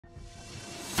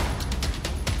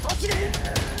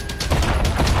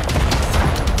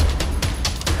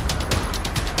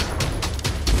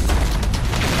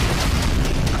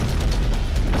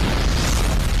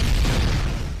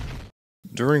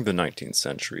During the 19th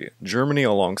century, Germany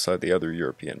alongside the other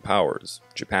European powers,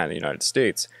 Japan and the United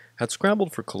States, had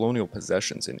scrambled for colonial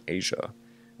possessions in Asia.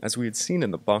 As we had seen in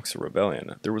the Boxer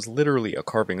Rebellion, there was literally a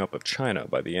carving up of China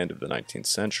by the end of the 19th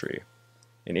century.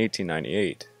 In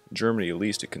 1898, Germany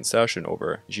leased a concession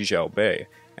over Zhijiao Bay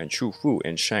and Chufu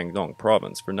in Shandong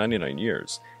province for 99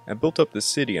 years and built up the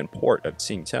city and port of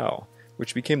Tsingtao,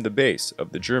 which became the base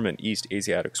of the German East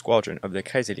Asiatic Squadron of the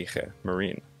Kaiserliche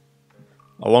Marine.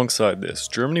 Alongside this,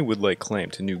 Germany would lay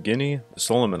claim to New Guinea, the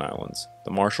Solomon Islands,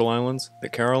 the Marshall Islands, the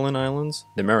Caroline Islands,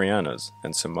 the Marianas,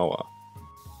 and Samoa.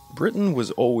 Britain was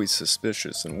always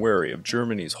suspicious and wary of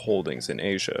Germany's holdings in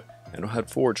Asia and had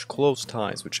forged close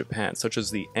ties with Japan, such as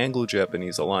the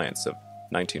Anglo-Japanese Alliance of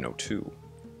 1902.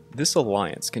 This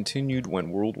alliance continued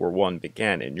when World War I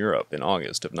began in Europe in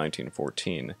August of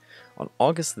 1914. On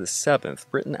August the 7th,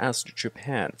 Britain asked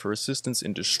Japan for assistance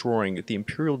in destroying the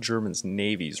Imperial German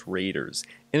Navy's raiders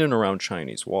in and around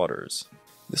Chinese waters.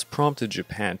 This prompted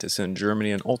Japan to send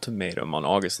Germany an ultimatum on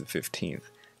August the 15th,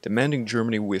 demanding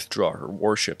Germany withdraw her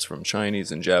warships from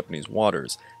Chinese and Japanese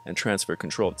waters and transfer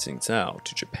control of Tsingtao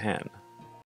to Japan.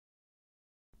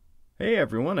 Hey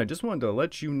everyone, I just wanted to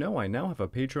let you know I now have a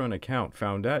Patreon account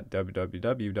found at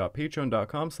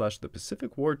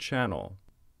www.patreon.com/thepacificwarchannel.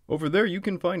 Over there you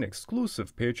can find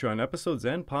exclusive Patreon episodes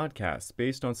and podcasts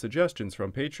based on suggestions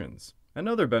from patrons, and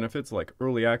other benefits like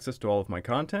early access to all of my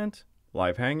content,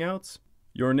 live hangouts,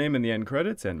 your name in the end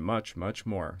credits, and much, much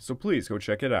more. So please go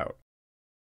check it out.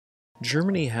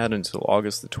 Germany had until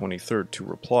August the 23rd to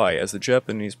reply as the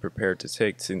Japanese prepared to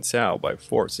take Tsingtao by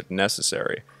force if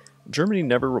necessary. Germany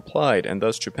never replied, and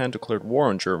thus Japan declared war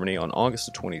on Germany on August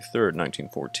the 23rd,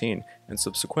 1914, and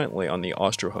subsequently on the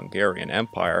Austro-Hungarian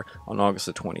Empire on August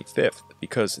the 25th,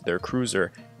 because their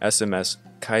cruiser SMS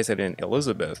Kaiserin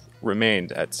Elizabeth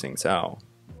remained at Tsingtao.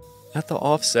 At the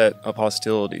offset of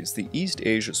hostilities, the East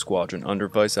Asia Squadron under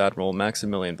Vice Admiral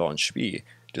Maximilian von Spee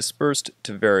dispersed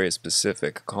to various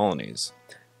Pacific colonies.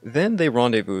 Then they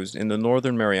rendezvoused in the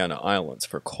Northern Mariana Islands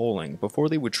for coaling before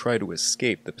they would try to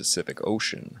escape the Pacific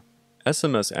Ocean.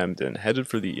 SMS Emden headed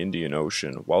for the Indian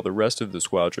Ocean while the rest of the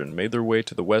squadron made their way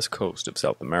to the west coast of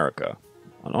South America.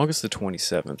 On August the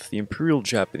 27th, the Imperial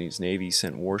Japanese Navy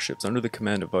sent warships under the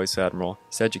command of Vice Admiral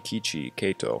Sajikichi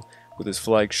Kato with his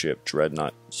flagship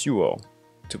dreadnought Suo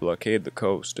to blockade the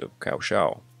coast of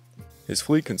Kaohsiao. His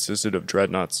fleet consisted of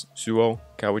dreadnoughts Suo,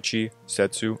 Kawachi,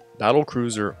 Setsu,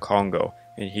 battlecruiser Kongo,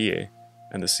 and Hiei,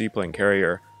 and the seaplane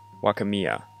carrier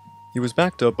Wakamiya. He was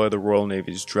backed up by the Royal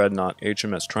Navy's dreadnought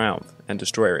HMS Triumph and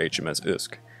destroyer HMS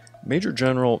Usk. Major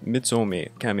General Mitsuomi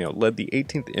Kamio led the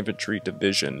 18th Infantry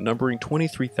Division, numbering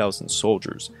 23,000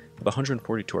 soldiers with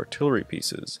 142 artillery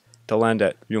pieces, to land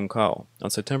at Yungkao on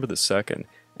September the 2nd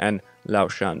and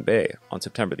Laoshan Bay on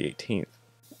September the 18th.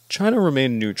 China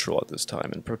remained neutral at this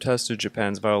time and protested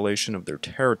Japan's violation of their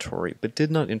territory but did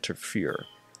not interfere.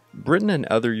 Britain and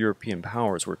other European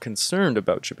powers were concerned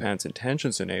about Japan's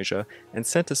intentions in Asia and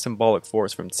sent a symbolic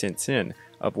force from Tianjin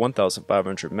of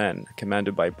 1,500 men,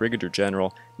 commanded by Brigadier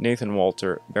General Nathan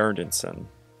Walter Berendenson.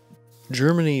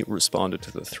 Germany responded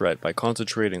to the threat by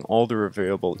concentrating all their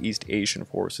available East Asian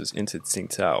forces into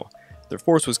Tsingtao. Their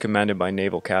force was commanded by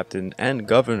Naval Captain and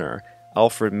Governor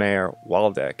Alfred Mayer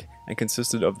Waldeck and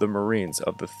consisted of the Marines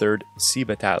of the 3rd Sea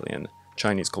Battalion,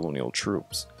 Chinese colonial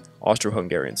troops,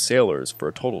 Austro-Hungarian sailors for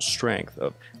a total strength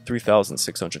of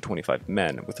 3,625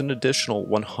 men with an additional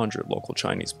 100 local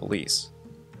Chinese police.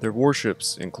 Their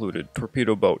warships included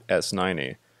torpedo boat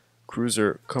S-90,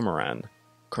 cruiser Cormoran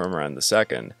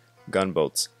II,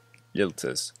 gunboats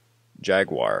Yildiz,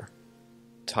 Jaguar,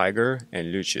 Tiger,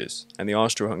 and Lucius, and the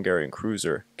Austro-Hungarian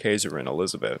cruiser Kaiserin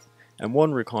Elizabeth, and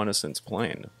one reconnaissance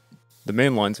plane. The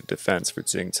main lines of defense for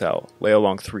Tsingtao lay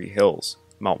along 3 hills,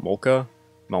 Mount Mocha,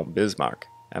 Mount Bismarck,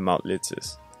 and Mount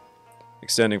Litzis,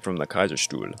 extending from the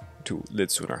Kaiserstuhl to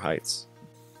Litzuner Heights.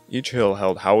 Each hill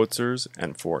held howitzers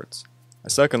and forts. A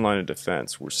second line of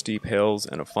defense were steep hills,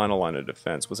 and a final line of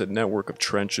defense was a network of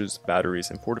trenches, batteries,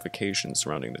 and fortifications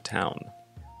surrounding the town.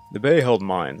 The bay held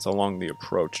mines along the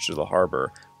approach to the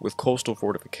harbor, with coastal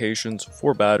fortifications,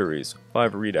 4 batteries,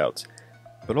 5 redoubts,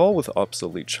 but all with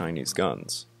obsolete Chinese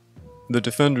guns. The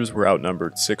defenders were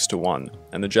outnumbered 6-1,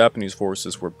 and the Japanese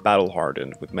forces were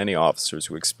battle-hardened, with many officers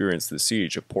who experienced the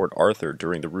siege of Port Arthur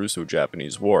during the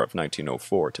Russo-Japanese War of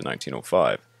 1904 to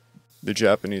 1905. The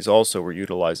Japanese also were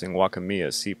utilizing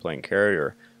Wakamiya's seaplane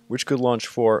carrier, which could launch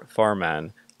 4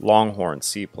 Farman Longhorn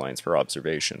seaplanes for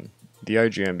observation. The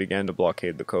IJM began to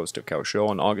blockade the coast of Kaohsiao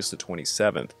on August the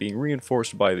 27th, being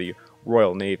reinforced by the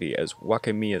Royal Navy as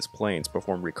Wakamiya's planes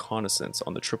performed reconnaissance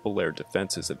on the triple-layered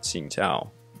defenses of Qingdao.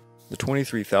 The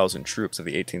 23,000 troops of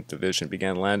the 18th Division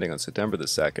began landing on September the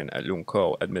 2nd at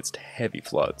Lungko amidst heavy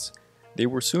floods. They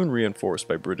were soon reinforced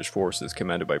by British forces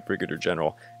commanded by Brigadier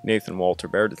General Nathan Walter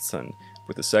Berthelsen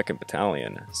with the 2nd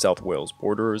Battalion, South Wales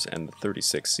Borderers, and the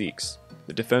 36 Sikhs.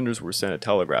 The defenders were sent a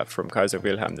telegraph from Kaiser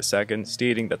Wilhelm II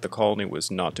stating that the colony was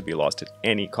not to be lost at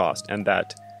any cost and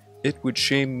that it would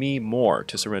shame me more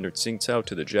to surrender Tsingtao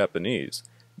to the Japanese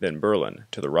than Berlin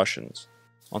to the Russians.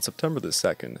 On September the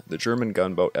 2nd, the German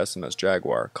gunboat SMS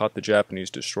Jaguar caught the Japanese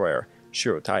destroyer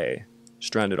Shirotae,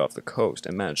 stranded off the coast,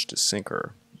 and managed to sink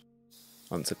her.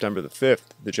 On September the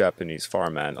 5th, the Japanese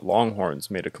fireman Longhorns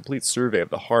made a complete survey of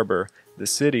the harbor, the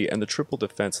city, and the triple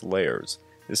defense layers.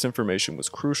 This information was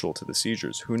crucial to the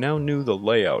siegers, who now knew the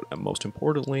layout and, most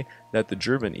importantly, that the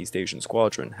German East Asian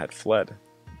Squadron had fled.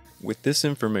 With this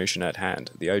information at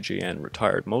hand, the IJN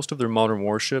retired most of their modern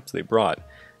warships they brought,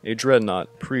 a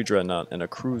dreadnought, pre-dreadnought, and a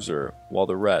cruiser, while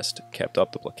the rest kept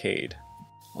up the blockade.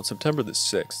 On September the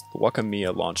 6th, the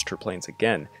Wakamiya launched her planes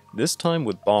again, this time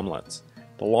with bomblets.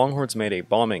 The Longhorns made a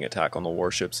bombing attack on the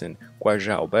warships in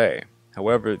Guizhou Bay.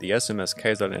 However, the SMS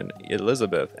Kaiserin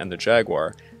Elizabeth and the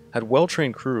Jaguar had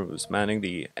well-trained crews manning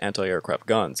the anti-aircraft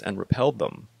guns and repelled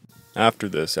them. After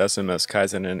this, SMS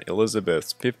Kaiserin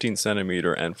Elizabeth's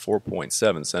 15cm and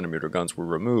 4.7cm guns were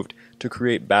removed to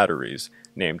create batteries,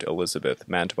 named Elizabeth,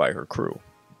 manned by her crew.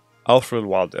 Alfred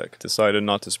Waldeck decided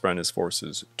not to spread his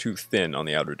forces too thin on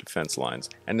the outer defense lines,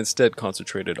 and instead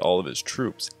concentrated all of his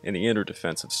troops in the inner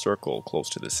defensive circle close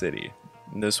to the city.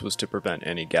 This was to prevent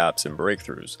any gaps and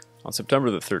breakthroughs. On September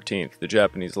the 13th, the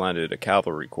Japanese landed a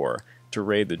cavalry corps to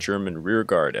raid the German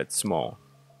rearguard at Smo.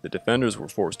 The defenders were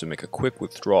forced to make a quick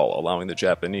withdrawal, allowing the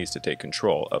Japanese to take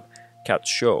control of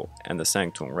Katsuo and the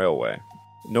Sangtung Railway.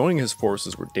 Knowing his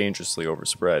forces were dangerously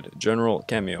overspread, General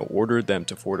Kamio ordered them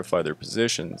to fortify their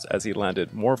positions as he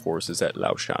landed more forces at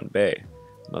Laoshan Bay.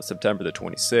 On September the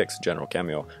 26th, General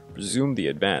Kamio resumed the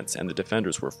advance, and the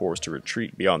defenders were forced to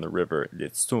retreat beyond the river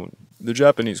Litsun. The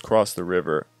Japanese crossed the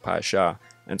river Paisha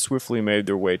and swiftly made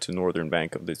their way to northern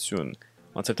bank of Litsun.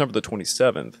 On September the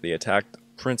 27th, they attacked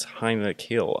Prince Heinrich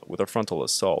Hill with a frontal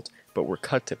assault, but were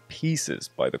cut to pieces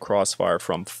by the crossfire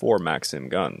from 4 Maxim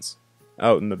guns.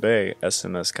 Out in the bay,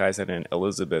 SMS Kaiserin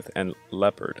Elizabeth and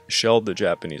Leopard shelled the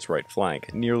Japanese right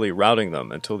flank, nearly routing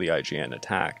them until the IJN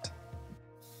attacked.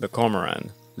 The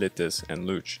Cormoran, Litis, and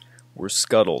Luch were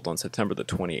scuttled on September the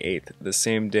 28th. The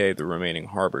same day, the remaining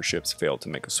harbor ships failed to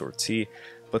make a sortie,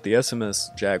 but the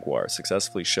SMS Jaguar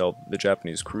successfully shelled the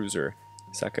Japanese cruiser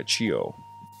Sakachio.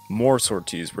 More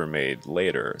sorties were made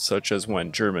later, such as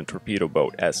when German torpedo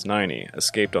boat S-90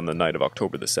 escaped on the night of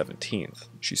October the 17th.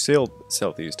 She sailed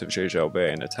southeast of Jeju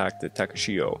Bay and attacked the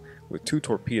Takashio with 2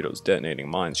 torpedoes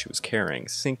detonating mines she was carrying,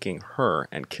 sinking her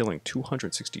and killing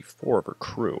 264 of her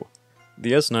crew.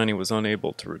 The S-90 was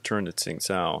unable to return to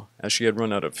Tsingtao, as she had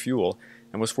run out of fuel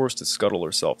and was forced to scuttle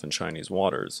herself in Chinese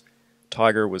waters.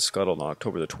 Tiger was scuttled on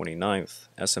October the 29th,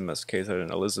 SMS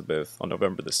Kaiserin Elizabeth on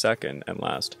November the 2nd, and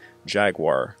last,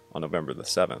 Jaguar on November the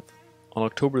 7th. On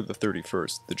October the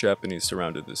 31st, the Japanese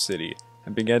surrounded the city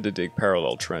and began to dig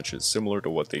parallel trenches similar to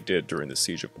what they did during the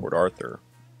siege of Port Arthur.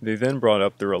 They then brought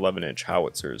up their 11-inch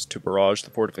howitzers to barrage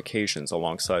the fortifications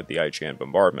alongside the IJN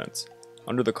bombardments.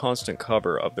 Under the constant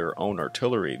cover of their own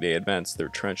artillery, they advanced their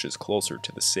trenches closer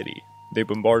to the city. They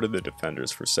bombarded the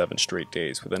defenders for 7 straight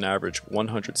days with an average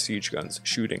 100 siege guns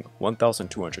shooting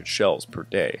 1,200 shells per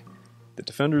day. The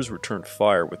defenders returned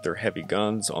fire with their heavy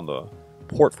guns on the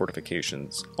port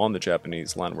fortifications on the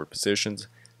Japanese landward positions,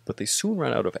 but they soon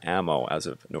ran out of ammo as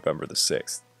of November the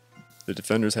 6th. The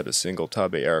defenders had a single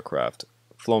Tabe aircraft,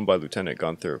 flown by Lieutenant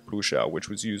Gunther Pluschow, which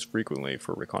was used frequently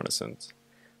for reconnaissance.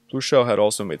 Pluschow had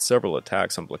also made several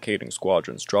attacks on blockading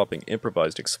squadrons, dropping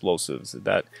improvised explosives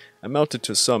that amounted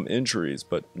to some injuries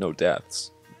but no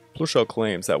deaths. Pluschow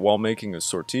claims that while making a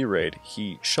sortie raid,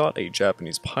 he shot a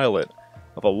Japanese pilot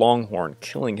of a Longhorn,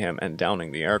 killing him and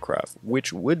downing the aircraft,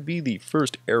 which would be the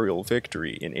first aerial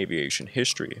victory in aviation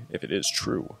history, if it is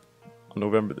true. On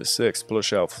November the 6th,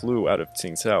 Pluschow flew out of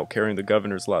Tsingtao carrying the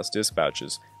governor's last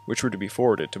dispatches, which were to be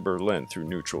forwarded to Berlin through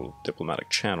neutral diplomatic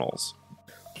channels.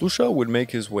 Pluschow would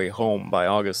make his way home by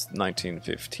August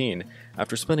 1915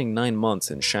 after spending 9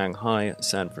 months in Shanghai,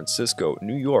 San Francisco,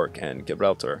 New York, and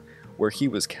Gibraltar, where he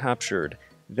was captured.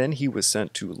 Then he was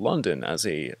sent to London as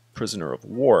a prisoner of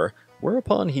war,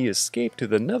 whereupon he escaped to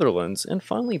the Netherlands and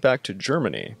finally back to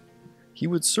Germany. He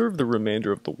would serve the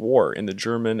remainder of the war in the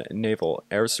German Naval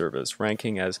Air Service,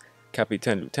 ranking as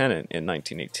Captain Lieutenant in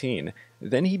 1918.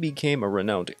 Then he became a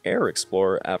renowned air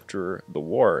explorer after the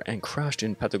war and crashed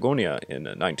in Patagonia in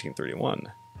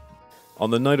 1931. On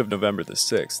the night of November the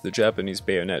 6th, the Japanese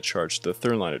bayonet charged the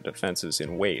third line of defenses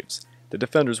in waves. The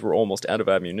defenders were almost out of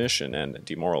ammunition and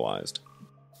demoralized.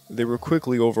 They were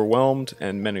quickly overwhelmed,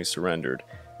 and many surrendered.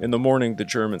 In the morning, the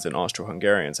Germans and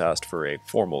Austro-Hungarians asked for a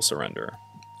formal surrender.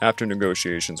 After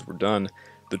negotiations were done,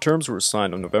 the terms were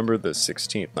signed on November the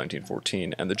 16th,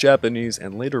 1914, and the Japanese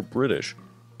and later British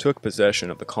took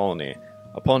possession of the colony.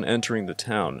 Upon entering the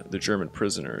town, the German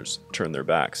prisoners turned their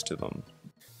backs to them.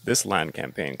 This land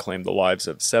campaign claimed the lives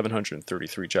of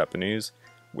 733 Japanese,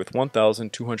 with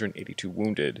 1,282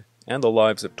 wounded, and the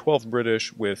lives of 12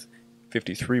 British, with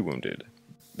 53 wounded.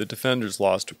 The defenders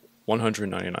lost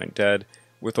 199 dead,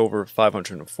 with over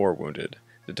 504 wounded.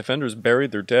 The defenders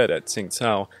buried their dead at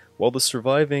Tsingtao, while the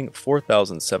surviving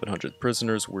 4,700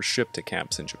 prisoners were shipped to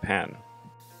camps in Japan.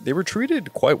 They were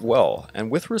treated quite well, and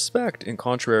with respect, in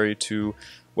contrary to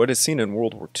what is seen in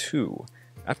World War II.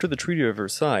 After the Treaty of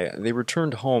Versailles, they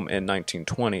returned home in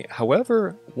 1920.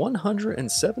 However,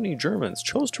 170 Germans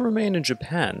chose to remain in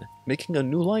Japan, making a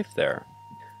new life there.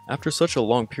 After such a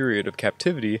long period of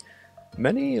captivity,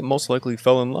 many most likely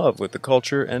fell in love with the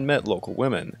culture and met local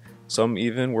women. Some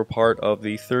even were part of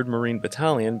the 3rd Marine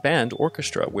Battalion Band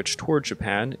Orchestra, which toured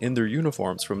Japan in their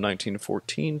uniforms from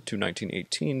 1914 to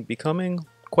 1918, becoming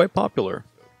quite popular.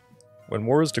 When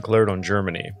war was declared on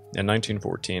Germany in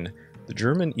 1914, the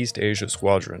German East Asia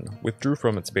Squadron withdrew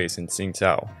from its base in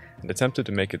Tsingtao and attempted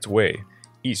to make its way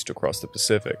east across the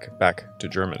Pacific, back to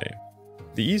Germany.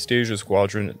 The East Asia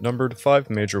Squadron numbered 5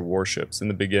 major warships in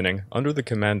the beginning under the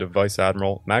command of Vice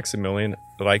Admiral Maximilian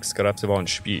Reichskriegsgewandt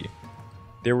Spee.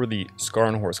 They were the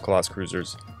Scharnhorst-class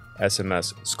cruisers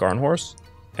SMS Scharnhorst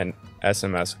and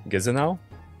SMS Gneisenau,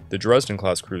 the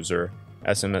Dresden-class cruiser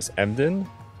SMS Emden,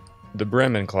 the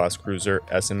Bremen-class cruiser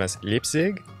SMS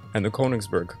Leipzig, and the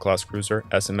Königsberg-class cruiser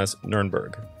SMS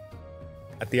Nürnberg.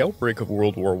 At the outbreak of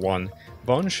World War I,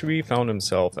 von Spee found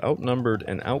himself outnumbered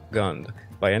and outgunned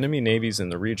by enemy navies in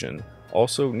the region.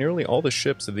 Also, nearly all the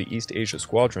ships of the East Asia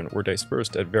Squadron were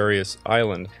dispersed at various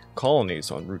island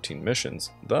colonies on routine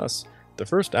missions. Thus, the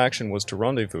first action was to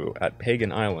rendezvous at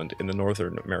Pagan Island in the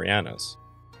northern Marianas.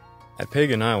 At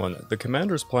Pagan Island, the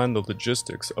commanders planned the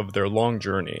logistics of their long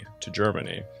journey to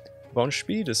Germany. Von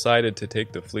Spee decided to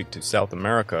take the fleet to South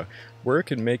America, where it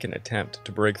could make an attempt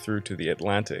to break through to the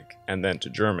Atlantic and then to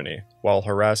Germany, while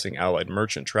harassing Allied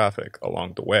merchant traffic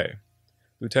along the way.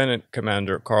 Lieutenant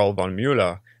Commander Karl von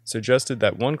Müller suggested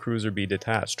that one cruiser be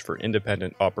detached for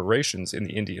independent operations in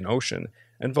the Indian Ocean,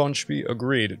 and von Spee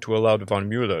agreed to allow von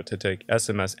Müller to take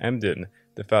SMS Emden,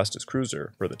 the fastest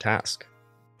cruiser, for the task.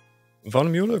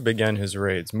 Von Müller began his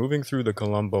raids moving through the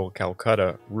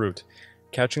Colombo-Calcutta route,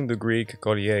 catching the Greek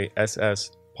collier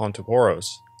SS Pontoporos,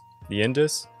 the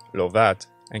Indus, Lovat,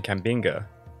 and Kambinga,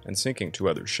 and sinking 2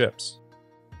 other ships.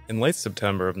 In late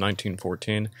September of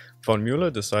 1914, von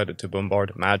Müller decided to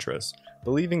bombard Madras,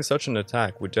 believing such an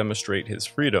attack would demonstrate his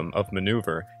freedom of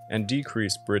maneuver and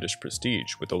decrease British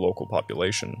prestige with the local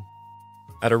population.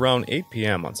 At around 8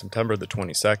 p.m. on September the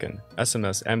 22nd,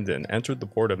 SMS Emden entered the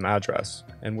port of Madras,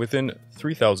 and within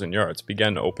 3,000 yards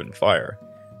began to open fire.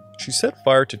 She set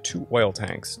fire to 2 oil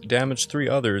tanks, damaged 3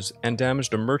 others, and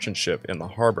damaged a merchant ship in the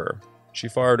harbor. She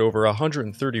fired over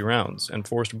 130 rounds and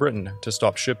forced Britain to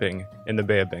stop shipping in the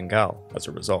Bay of Bengal as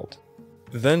a result.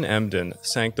 Then Emden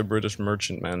sank the British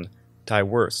merchantmen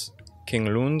Tywerse,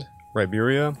 King Lund,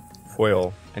 Riberia,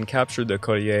 Foyle, and captured the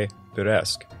collier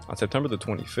Buresc on September the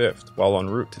 25th while en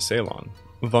route to Ceylon.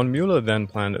 Von Müller then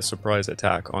planned a surprise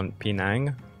attack on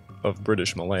Penang of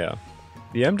British Malaya.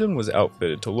 The Emden was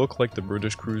outfitted to look like the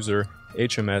British cruiser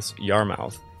HMS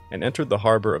Yarmouth and entered the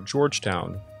harbor of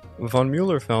Georgetown. Von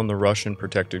Müller found the Russian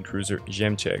protected cruiser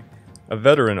Zemcheg, a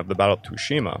veteran of the Battle of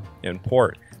Tsushima, in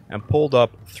port, and pulled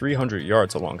up 300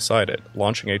 yards alongside it,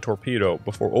 launching a torpedo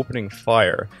before opening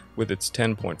fire with its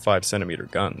 10.5 centimeter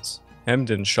guns.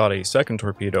 Emden shot a second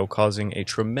torpedo, causing a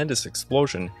tremendous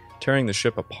explosion, tearing the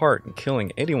ship apart and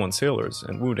killing 81 sailors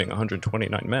and wounding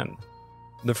 129 men.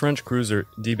 The French cruiser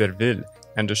d'Iberville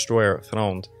and destroyer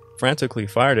Fronde frantically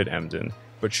fired at Emden,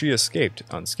 but she escaped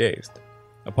unscathed.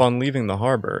 Upon leaving the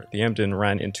harbor, the Emden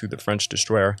ran into the French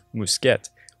destroyer Mousquet,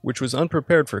 which was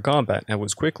unprepared for combat and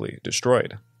was quickly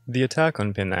destroyed. The attack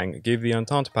on Penang gave the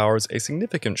Entente powers a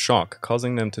significant shock,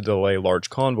 causing them to delay large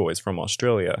convoys from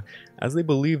Australia, as they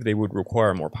believed they would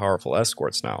require more powerful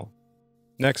escorts now.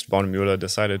 Next, von Müller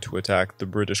decided to attack the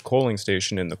British coaling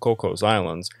station in the Cocos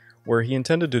Islands, where he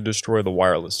intended to destroy the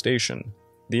wireless station.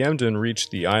 The Emden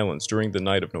reached the islands during the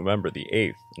night of November the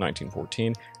 8th,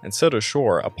 1914, and set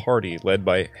ashore a party led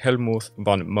by Helmuth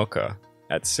von Mucke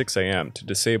at 6 a.m. to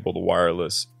disable the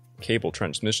wireless cable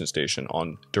transmission station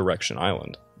on Direction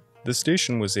Island. The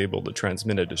station was able to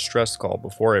transmit a distress call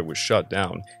before it was shut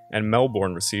down, and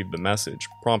Melbourne received the message,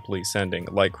 promptly sending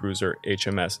light cruiser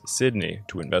HMS Sydney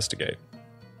to investigate.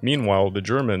 Meanwhile, the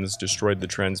Germans destroyed the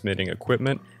transmitting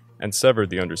equipment and severed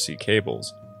the undersea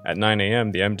cables. At 9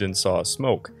 a.m., the Emden saw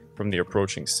smoke from the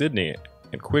approaching Sydney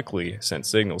and quickly sent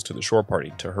signals to the shore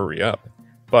party to hurry up,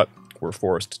 but were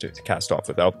forced to cast off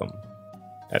without them.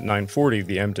 At 9:40,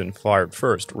 the Emden fired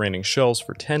first, raining shells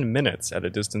for 10 minutes at a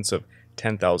distance of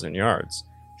 10,000 yards.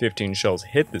 15 shells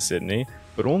hit the Sydney,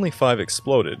 but only 5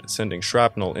 exploded, sending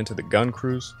shrapnel into the gun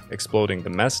crews, exploding the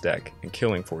mess deck and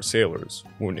killing 4 sailors,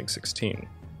 wounding 16.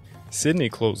 Sydney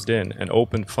closed in and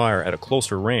opened fire at a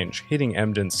closer range, hitting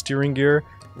Emden's steering gear,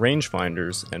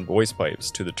 rangefinders, and voice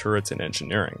pipes to the turrets and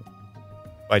engineering.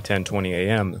 By 10:20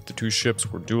 a.m., the two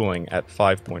ships were dueling at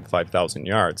 5,500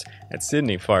 yards, and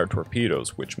Sydney fired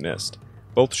torpedoes, which missed.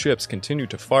 Both ships continued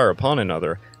to fire upon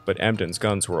another, but Emden's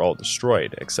guns were all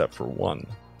destroyed, except for one.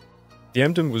 The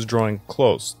Emden was drawing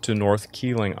close to North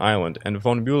Keeling Island, and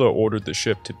von Bülow ordered the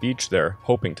ship to beach there,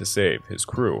 hoping to save his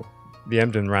crew. The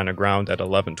Emden ran aground at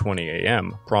 11:20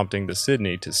 a.m., prompting the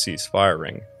Sydney to cease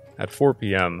firing. At 4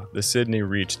 p.m., the Sydney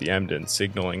reached the Emden,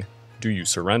 signaling, "Do you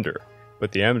surrender?"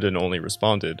 But the Emden only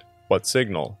responded, "What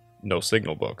signal? No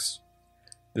signal books."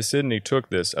 The Sydney took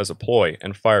this as a ploy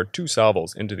and fired 2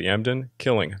 salvos into the Emden,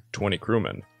 killing 20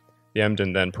 crewmen. The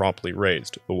Emden then promptly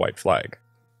raised the white flag.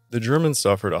 The Germans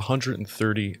suffered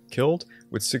 130 killed,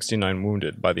 with 69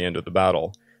 wounded by the end of the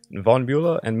battle, and von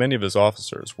Bülow and many of his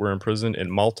officers were imprisoned in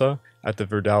Malta at the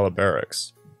Verdala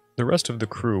barracks. The rest of the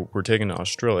crew were taken to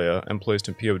Australia and placed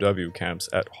in POW camps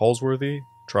at Halsworthy,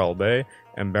 Trial Bay,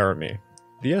 and Barramy.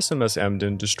 The SMS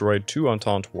Emden destroyed 2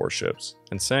 Entente warships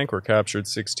and sank or captured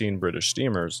 16 British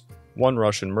steamers, 1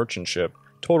 Russian merchant ship,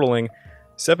 totaling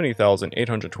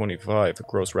 70,825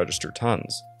 gross registered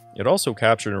tons. It also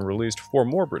captured and released 4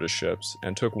 more British ships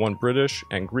and took 1 British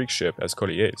and Greek ship as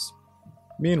colliers.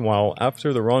 Meanwhile,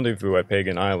 after the rendezvous at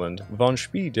Pagan Island, von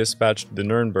Spee dispatched the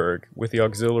Nürnberg with the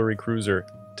auxiliary cruiser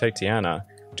Titania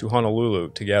to Honolulu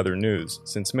to gather news,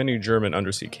 since many German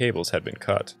undersea cables had been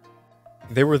cut.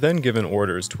 They were then given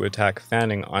orders to attack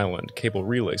Fanning Island Cable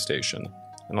Relay Station,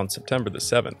 and on September the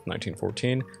 7th,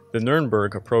 1914, the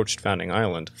Nürnberg approached Fanning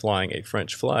Island flying a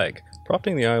French flag,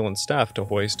 prompting the island staff to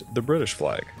hoist the British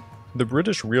flag. The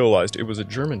British realized it was a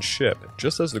German ship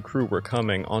just as the crew were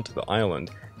coming onto the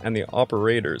island, and the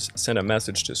operators sent a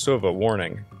message to Sova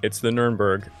warning, "It's the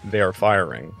Nürnberg, they are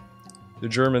firing." The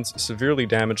Germans severely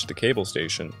damaged the cable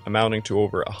station, amounting to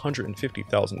over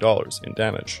 $150,000 in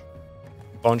damage.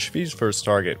 Von Spee's first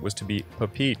target was to be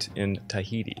Papeete in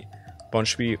Tahiti. Von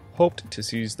Spee hoped to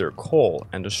seize their coal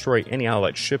and destroy any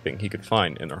Allied shipping he could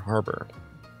find in their harbor.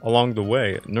 Along the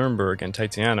way, Nürnberg and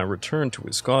Titania returned to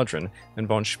his squadron, and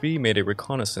von Spee made a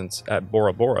reconnaissance at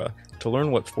Bora Bora to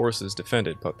learn what forces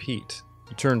defended Papeete.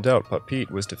 It turned out Papeete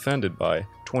was defended by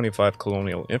 25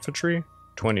 colonial infantry,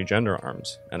 20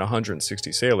 gendarmes, and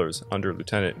 160 sailors under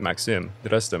Lieutenant Maxim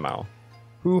Drestemau,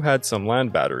 who had some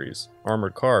land batteries,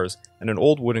 armored cars, and an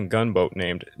old wooden gunboat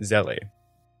named Zelle.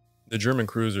 The German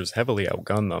cruisers heavily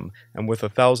outgunned them, and with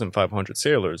 1,500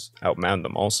 sailors, outmanned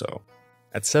them also.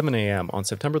 At 7 a.m. on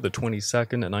September the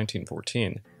 22nd,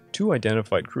 1914, 2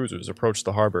 identified cruisers approached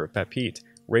the harbor of Papeete,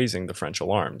 raising the French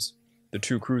alarms. The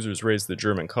 2 cruisers raised the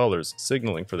German colors,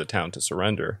 signaling for the town to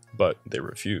surrender, but they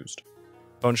refused.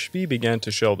 Von Spee began to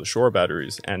shell the shore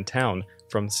batteries and town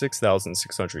from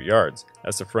 6,600 yards,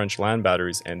 as the French land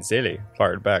batteries and Zelle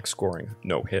fired back, scoring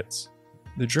no hits.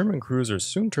 The German cruisers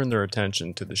soon turned their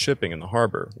attention to the shipping in the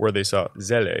harbor, where they saw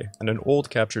Zelle and an old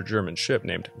captured German ship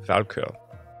named Valkyr.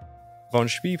 Von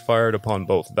Spee fired upon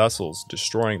both vessels,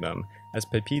 destroying them, as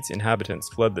Papeete's inhabitants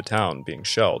fled the town, being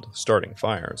shelled, starting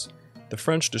fires. The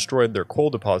French destroyed their coal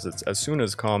deposits as soon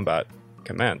as combat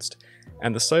commenced,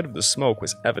 and the sight of the smoke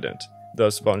was evident.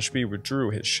 Thus, von Spee withdrew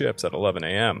his ships at 11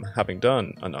 a.m., having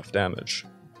done enough damage.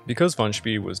 Because von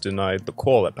Spee was denied the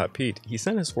coal at Papeete, he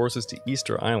sent his forces to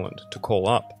Easter Island to coal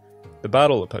up. The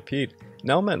Battle of Papeete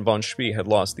now meant von Spee had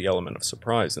lost the element of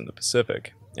surprise in the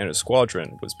Pacific, and his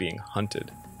squadron was being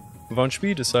hunted. Von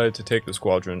Spee decided to take the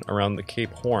squadron around the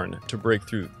Cape Horn to break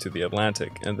through to the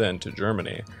Atlantic and then to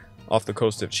Germany. Off the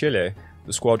coast of Chile,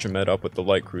 the squadron met up with the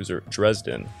light cruiser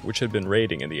Dresden, which had been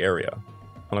raiding in the area.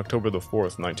 On October the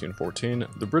 4th, 1914,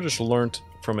 the British learnt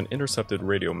from an intercepted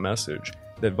radio message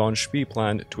that von Spee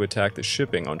planned to attack the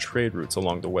shipping on trade routes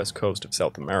along the west coast of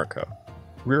South America.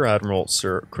 Rear Admiral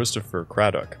Sir Christopher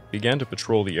Craddock began to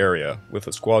patrol the area with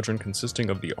a squadron consisting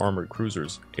of the armored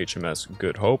cruisers HMS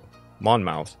Good Hope,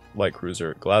 Monmouth, light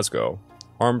cruiser Glasgow,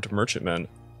 armed merchantman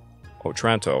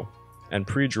Otranto, and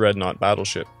pre-dreadnought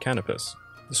battleship Canopus.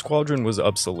 The squadron was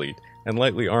obsolete and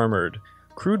lightly armored,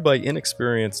 crewed by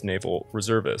inexperienced naval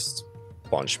reservists.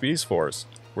 Von Spee's force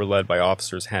were led by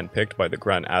officers handpicked by the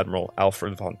Grand Admiral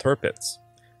Alfred von Tirpitz.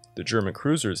 The German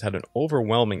cruisers had an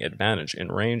overwhelming advantage in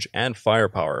range and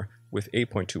firepower with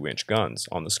 8.2-inch guns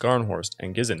on the Scharnhorst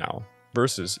and Gneisenau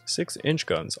versus 6-inch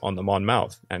guns on the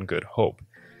Monmouth and Good Hope,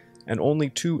 and only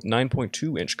two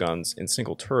 9.2-inch guns in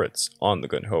single turrets on the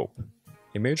Good Hope.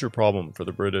 A major problem for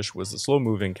the British was the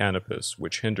slow-moving Canopus,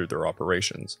 which hindered their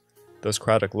operations. Thus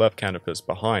Cradock left Canopus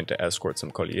behind to escort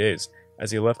some colliers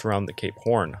as he left around the Cape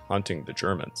Horn hunting the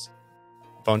Germans.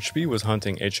 Von Spee was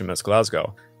hunting HMS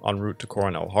Glasgow en route to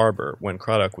Coronel Harbor when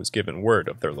Cradock was given word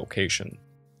of their location.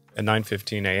 At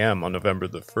 9:15 a.m. on November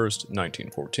the 1st,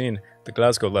 1914, the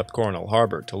Glasgow left Coronel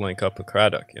Harbor to link up with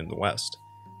Cradock in the west.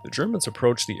 The Germans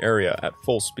approached the area at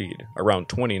full speed, around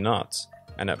 20 knots,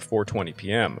 and at 4:20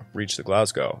 p.m. reached the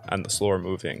Glasgow and the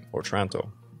slower-moving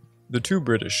Otranto. The two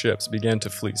British ships began to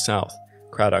flee south.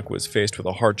 Cradock was faced with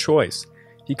a hard choice.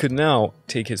 He could now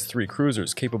take his three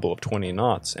cruisers capable of 20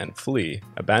 knots and flee,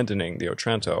 abandoning the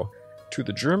Otranto, to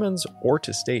the Germans or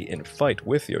to stay and fight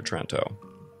with the Otranto.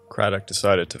 Cradock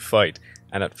decided to fight,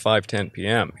 and at 5:10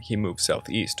 p.m. he moved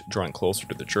southeast, drawing closer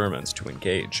to the Germans to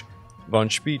engage. Von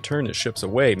Spee turned his ships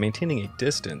away, maintaining a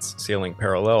distance, sailing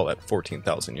parallel at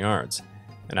 14,000 yards.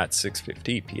 And at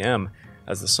 6:50 p.m.,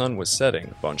 as the sun was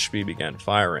setting, Von Spee began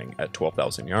firing at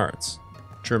 12,000 yards.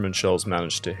 German shells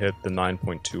managed to hit the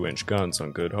 9.2-inch guns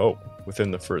on Good Hope within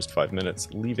the first 5 minutes,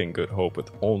 leaving Good Hope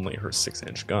with only her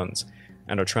 6-inch guns,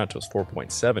 and Otranto's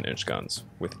 4.7-inch guns,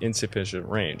 with insufficient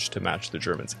range to match the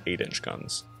Germans' 8-inch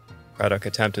guns. Cradock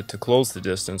attempted to close the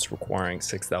distance, requiring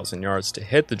 6,000 yards to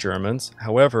hit the Germans.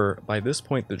 However, by this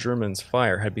point the Germans'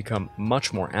 fire had become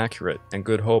much more accurate, and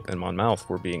Good Hope and Monmouth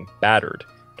were being battered,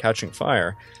 catching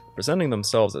fire, presenting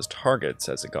themselves as targets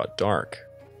as it got dark.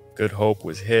 Good Hope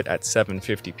was hit at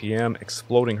 7:50 p.m.,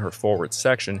 exploding her forward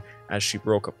section as she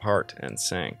broke apart and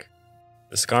sank.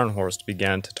 The Scharnhorst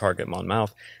began to target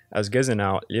Monmouth as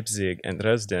Gneisenau, Leipzig, and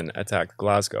Dresden attacked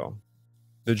Glasgow.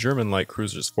 The German light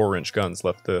cruisers' 4-inch guns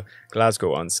left the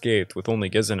Glasgow unscathed, with only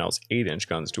Gneisenau's 8-inch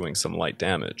guns doing some light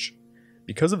damage.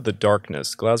 Because of the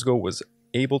darkness, Glasgow was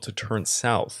able to turn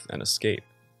south and escape.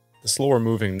 The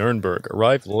slower-moving Nürnberg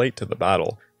arrived late to the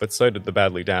battle, but sighted the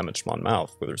badly damaged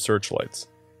Monmouth with her searchlights.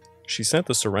 She sent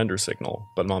the surrender signal,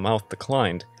 but Monmouth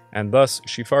declined, and thus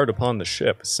she fired upon the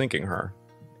ship, sinking her.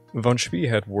 Von Spee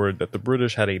had word that the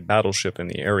British had a battleship in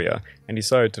the area, and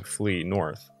decided to flee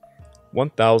north.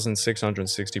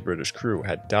 1,660 British crew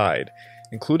had died,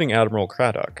 including Admiral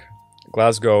Cradock.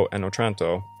 Glasgow and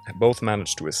Otranto had both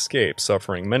managed to escape,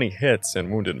 suffering many hits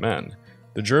and wounded men.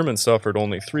 The Germans suffered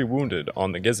only 3 wounded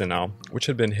on the Gneisenau, which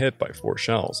had been hit by 4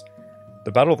 shells.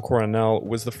 The Battle of Coronel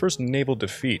was the first naval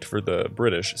defeat for the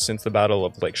British since the Battle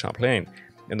of Lake Champlain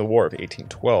in the War of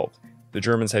 1812. The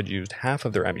Germans had used half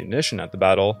of their ammunition at the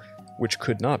battle, which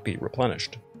could not be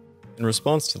replenished. In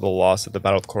response to the loss at the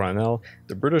Battle of Coronel,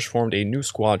 the British formed a new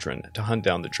squadron to hunt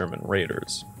down the German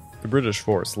raiders. The British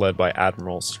force, led by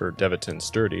Admiral Sir Deviton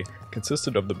Sturdy,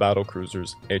 consisted of the battle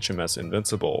cruisers HMS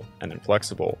Invincible and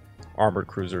Inflexible, armored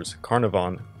cruisers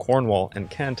Carnarvon, Cornwall, and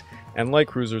Kent, and light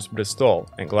cruisers Bristol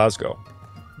and Glasgow.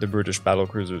 The British battle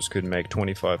cruisers could make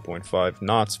 25.5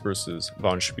 knots versus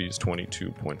Von Spee's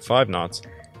 22.5 knots,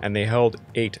 and they held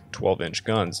 8 12-inch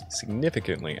guns,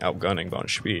 significantly outgunning Von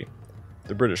Spee.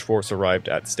 The British force arrived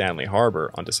at Stanley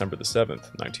Harbor on December 7,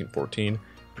 1914,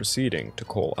 proceeding to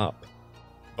coal up.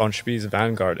 Von Spee's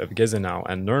vanguard of Gneisenau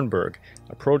and Nürnberg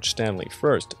approached Stanley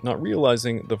first, not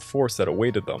realizing the force that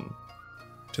awaited them.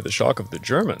 To the shock of the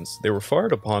Germans, they were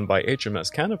fired upon by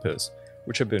HMS Canopus,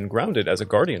 which had been grounded as a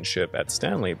guardian ship at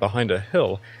Stanley behind a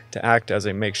hill to act as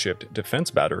a makeshift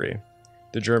defense battery.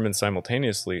 The Germans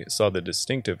simultaneously saw the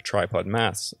distinctive tripod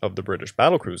masts of the British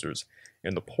battlecruisers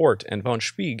in the port, and Von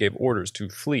Spee gave orders to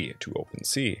flee to open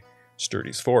sea.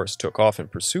 Sturdy's force took off in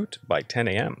pursuit by 10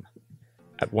 a.m.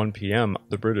 At 1 p.m.,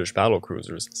 the British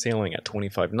battlecruisers, sailing at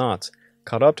 25 knots,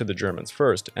 caught up to the Germans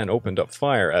first and opened up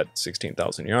fire at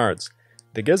 16,000 yards.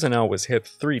 The Gneisenau was hit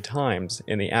 3 times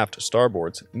in the aft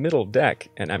starboard's middle deck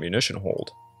and ammunition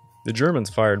hold. The Germans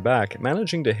fired back,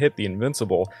 managing to hit the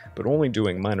Invincible, but only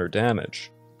doing minor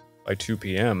damage. By 2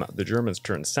 p.m., the Germans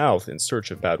turned south in search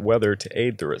of bad weather to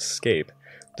aid their escape.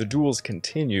 The duels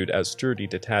continued as Sturdy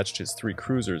detached his 3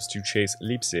 cruisers to chase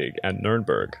Leipzig and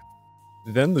Nürnberg.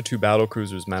 Then the 2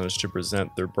 battlecruisers managed to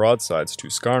present their broadsides to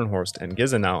Scharnhorst and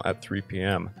Gneisenau at 3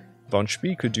 p.m. Von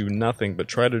Spee could do nothing but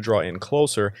try to draw in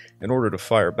closer in order to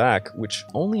fire back, which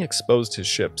only exposed his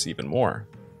ships even more.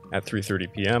 At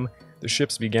 3:30 p.m., the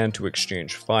ships began to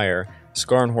exchange fire,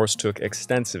 Scharnhorst took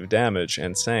extensive damage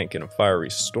and sank in a fiery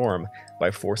storm by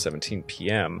 4:17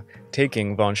 p.m.,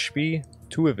 taking von Spee,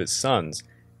 2 of his sons,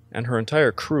 and her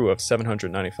entire crew of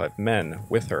 795 men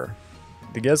with her.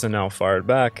 The Gneisenau fired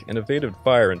back and evaded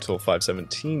fire until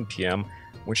 5:17 p.m.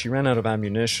 when she ran out of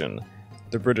ammunition.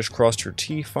 The British crossed her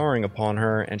T, firing upon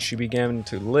her, and she began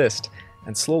to list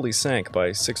and slowly sank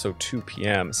by 6:02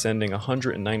 p.m., sending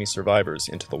 190 survivors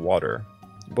into the water.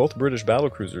 Both British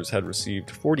battlecruisers had received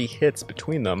 40 hits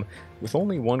between them, with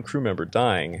only 1 crew member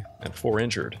dying and 4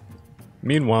 injured.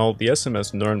 Meanwhile, the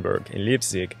SMS Nürnberg and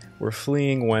Leipzig were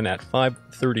fleeing when at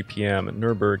 5:30 p.m.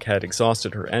 Nürnberg had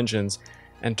exhausted her engines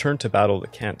and turned to battle the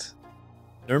Kent.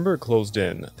 Nürnberg closed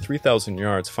in 3,000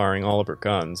 yards, firing all of her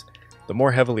guns. The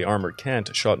more heavily armored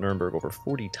Kent shot Nürnberg over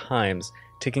 40 times,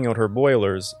 taking out her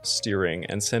boilers, steering,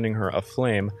 and sending her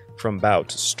aflame from bow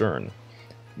to stern.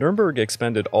 Nürnberg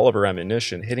expended all of her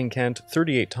ammunition, hitting Kent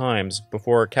 38 times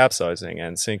before capsizing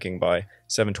and sinking by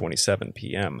 7:27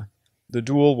 p.m. The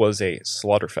duel was a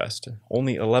slaughterfest.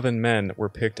 Only 11 men were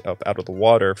picked up out of the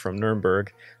water from Nürnberg,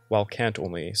 while Kent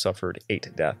only suffered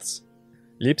 8 deaths.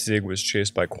 Leipzig was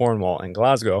chased by Cornwall and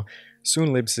Glasgow.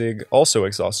 Soon Leipzig also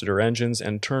exhausted her engines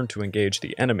and turned to engage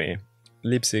the enemy.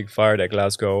 Leipzig fired at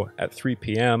Glasgow at 3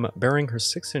 p.m., bearing her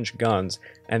 6-inch guns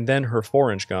and then her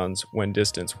 4-inch guns when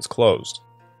distance was closed.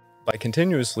 By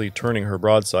continuously turning her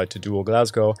broadside to duel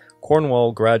Glasgow,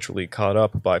 Cornwall gradually caught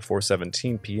up by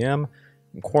 4:17 p.m.,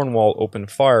 and Cornwall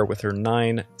opened fire with her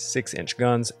 9 6-inch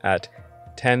guns at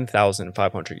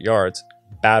 10,500 yards,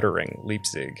 battering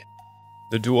Leipzig.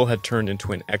 The duel had turned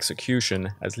into an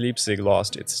execution as Leipzig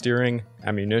lost its steering,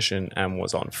 ammunition, and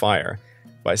was on fire.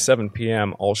 By 7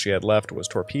 p.m., all she had left was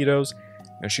torpedoes,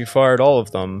 and she fired all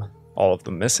of them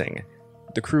missing.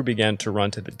 The crew began to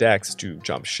run to the decks to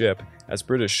jump ship, as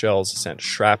British shells sent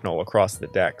shrapnel across the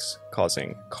decks,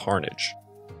 causing carnage.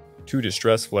 2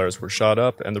 distress flares were shot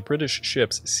up, and the British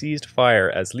ships seized fire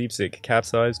as Leipzig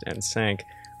capsized and sank,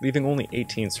 leaving only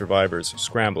 18 survivors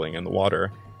scrambling in the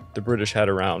water. The British had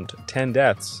around 10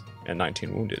 deaths and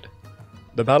 19 wounded.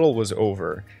 The battle was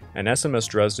over, and SMS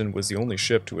Dresden was the only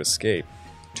ship to escape.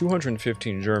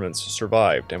 215 Germans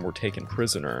survived and were taken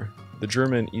prisoner. The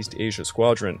German East Asia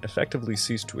Squadron effectively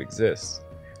ceased to exist.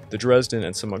 The Dresden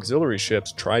and some auxiliary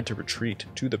ships tried to retreat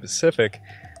to the Pacific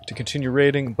to continue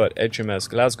raiding, but HMS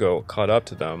Glasgow caught up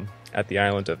to them at the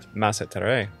island of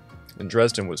Masseterre, and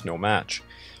Dresden was no match.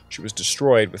 She was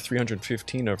destroyed with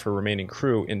 315 of her remaining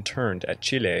crew interned at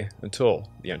Chile until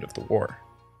the end of the war.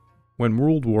 When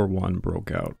World War I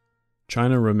broke out,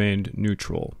 China remained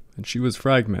neutral, and she was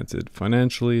fragmented,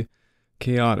 financially,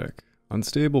 chaotic,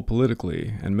 unstable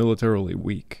politically, and militarily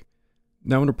weak.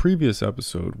 Now, in a previous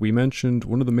episode, we mentioned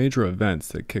one of the major events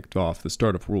that kicked off the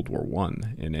start of World War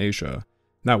I in Asia.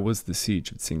 That was the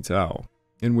siege of Tsingtao,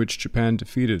 in which Japan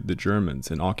defeated the Germans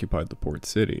and occupied the port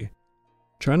city.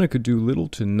 China could do little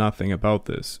to nothing about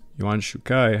this. Yuan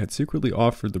Shikai had secretly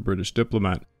offered the British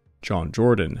diplomat John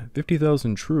Jordan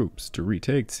 50,000 troops to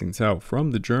retake Tsingtao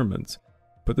from the Germans,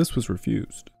 but this was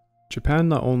refused. Japan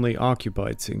not only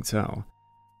occupied Tsingtao,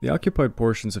 they occupied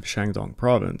portions of Shandong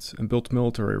province and built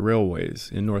military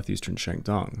railways in northeastern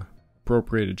Shandong,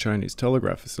 appropriated Chinese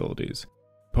telegraph facilities,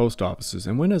 post offices,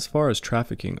 and went as far as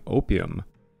trafficking opium.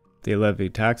 They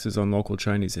levied taxes on local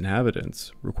Chinese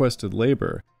inhabitants, requested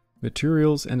labor,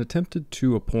 materials, and attempted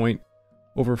to appoint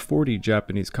over 40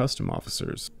 Japanese custom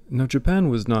officers. Now, Japan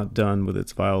was not done with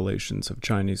its violations of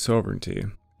Chinese sovereignty.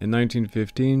 In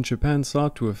 1915, Japan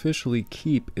sought to officially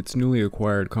keep its newly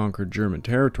acquired conquered German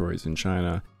territories in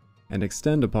China and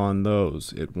extend upon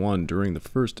those it won during the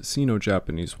First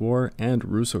Sino-Japanese War and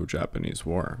Russo-Japanese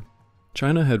War.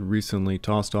 China had recently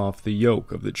tossed off the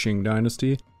yoke of the Qing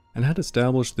dynasty and had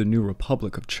established the new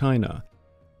Republic of China.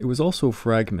 It was also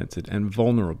fragmented and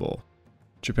vulnerable.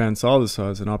 Japan saw this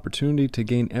as an opportunity to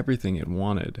gain everything it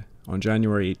wanted. On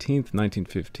January 18,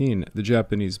 1915, the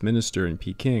Japanese minister in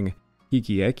Peking,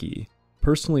 Hikieki,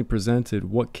 personally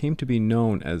presented what came to be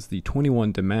known as the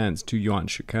 21 demands to Yuan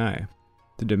Shikai.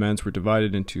 The demands were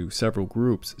divided into several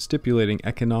groups, stipulating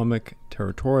economic,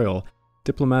 territorial,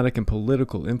 diplomatic, and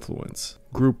political influence.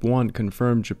 Group 1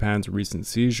 confirmed Japan's recent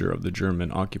seizure of the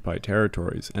German-occupied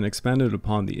territories and expanded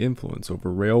upon the influence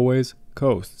over railways,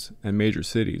 coasts, and major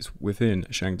cities within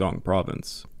Shandong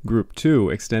province. Group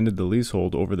 2 extended the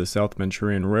leasehold over the South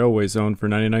Manchurian Railway Zone for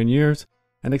 99 years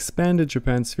and expanded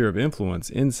Japan's sphere of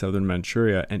influence in southern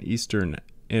Manchuria and eastern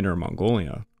Inner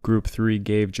Mongolia. Group 3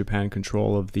 gave Japan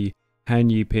control of the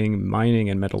Han Yiping mining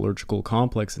and metallurgical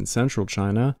complex in central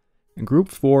China, and Group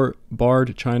 4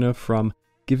 barred China from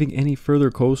giving any further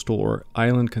coastal or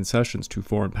island concessions to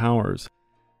foreign powers.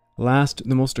 Last,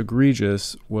 the most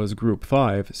egregious, was Group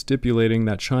 5, stipulating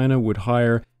that China would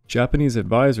hire Japanese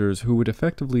advisors who would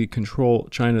effectively control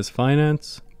China's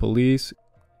finance, police,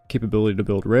 capability to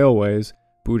build railways,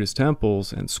 Buddhist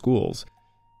temples, and schools.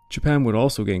 Japan would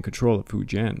also gain control of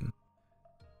Fujian.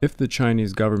 If the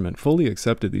Chinese government fully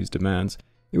accepted these demands,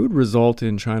 it would result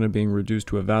in China being reduced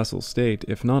to a vassal state,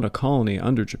 if not a colony,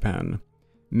 under Japan.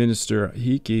 Minister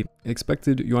Heike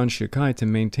expected Yuan Shikai to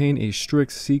maintain a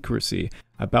strict secrecy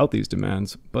about these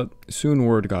demands, but soon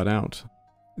word got out.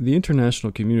 The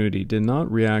international community did not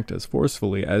react as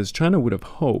forcefully as China would have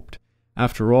hoped.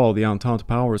 After all, the Entente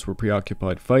powers were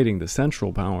preoccupied fighting the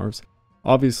Central Powers.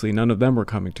 Obviously, none of them were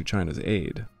coming to China's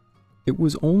aid. It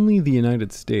was only the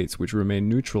United States, which remained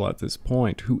neutral at this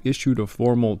point, who issued a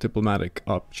formal diplomatic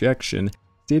objection,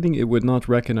 stating it would not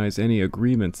recognize any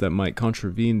agreements that might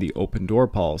contravene the open door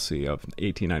policy of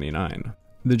 1899.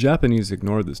 The Japanese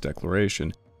ignored this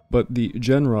declaration, but the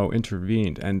Genro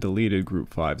intervened and deleted Group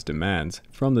 5's demands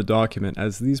from the document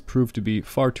as these proved to be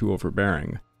far too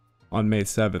overbearing. On May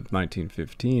 7,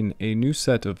 1915, a new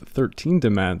set of 13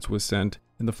 demands was sent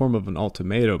in the form of an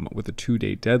ultimatum with a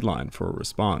 2-day deadline for a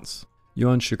response.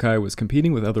 Yuan Shikai was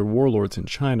competing with other warlords in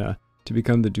China to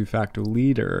become the de facto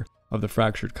leader of the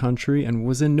fractured country and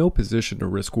was in no position to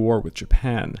risk war with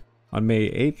Japan. On May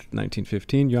 8,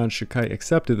 1915, Yuan Shikai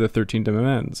accepted the 13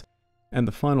 demands, and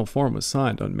the final form was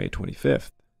signed on May 25th.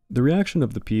 The reaction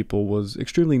of the people was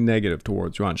extremely negative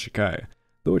towards Yuan Shikai,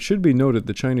 though it should be noted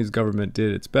the Chinese government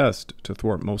did its best to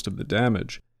thwart most of the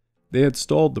damage. They had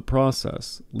stalled the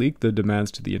process, leaked the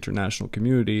demands to the international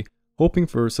community, hoping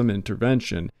for some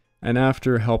intervention, and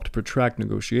after helped protract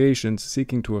negotiations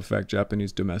seeking to affect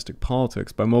Japanese domestic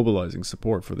politics by mobilizing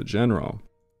support for the Genro.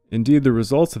 Indeed, the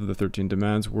results of the 13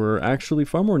 demands were actually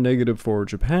far more negative for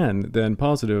Japan than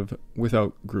positive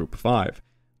without Group 5.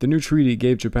 The new treaty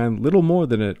gave Japan little more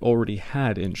than it already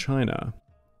had in China.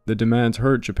 The demands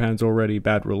hurt Japan's already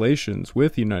bad relations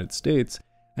with the United States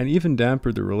and even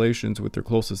dampened the relations with their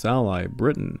closest ally,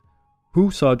 Britain,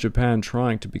 who saw Japan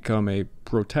trying to become a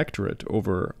protectorate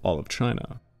over all of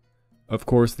China. Of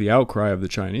course, the outcry of the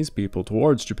Chinese people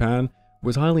towards Japan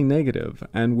was highly negative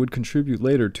and would contribute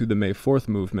later to the May 4th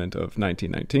movement of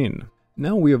 1919.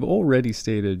 Now, we have already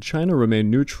stated China remained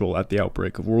neutral at the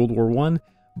outbreak of World War I,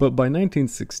 but by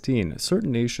 1916,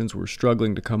 certain nations were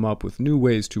struggling to come up with new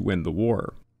ways to win the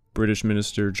war. British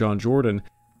Minister John Jordan,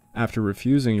 after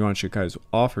refusing Yuan Shikai's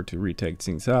offer to retake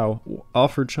Tsingtao,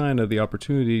 offered China the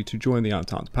opportunity to join the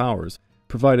Entente powers,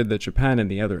 provided that Japan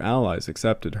and the other allies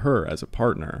accepted her as a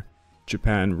partner.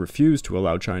 Japan refused to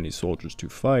allow Chinese soldiers to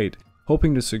fight,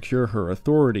 hoping to secure her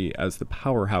authority as the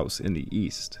powerhouse in the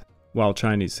East. While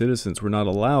Chinese citizens were not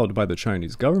allowed by the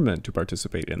Chinese government to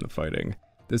participate in the fighting,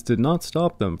 this did not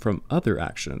stop them from other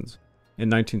actions. In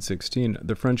 1916,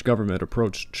 the French government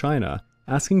approached China,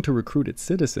 asking to recruit its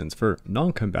citizens for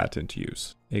non-combatant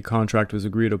use. A contract was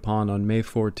agreed upon on May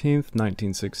 14,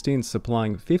 1916,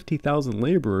 supplying 50,000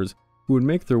 laborers who would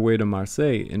make their way to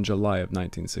Marseille in July of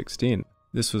 1916.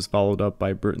 This was followed up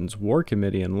by Britain's War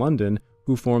Committee in London,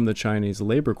 who formed the Chinese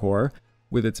Labor Corps,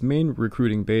 with its main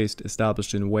recruiting base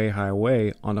established in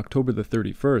Weihai on October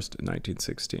 31st,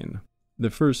 1916. The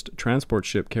first transport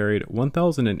ship carried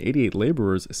 1,088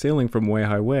 laborers sailing from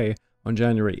Weihai on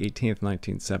January 18,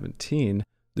 1917.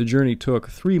 The journey took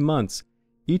 3 months.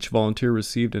 Each volunteer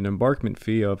received an embarkment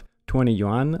fee of 20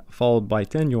 yuan, followed by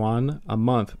 10 yuan a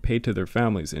month paid to their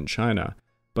families in China.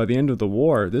 By the end of the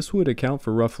war, this would account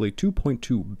for roughly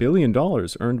 $2.2 billion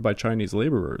earned by Chinese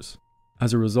laborers.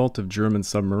 As a result of German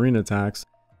submarine attacks,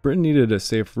 Britain needed a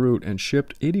safe route and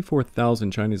shipped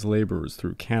 84,000 Chinese laborers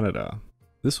through Canada.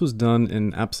 This was done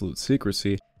in absolute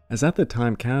secrecy, as at the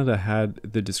time Canada had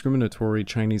the Discriminatory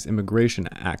Chinese Immigration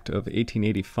Act of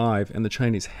 1885 and the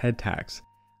Chinese head tax.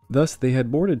 Thus, they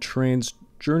had boarded trains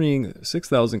journeying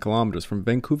 6,000 kilometers from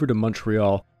Vancouver to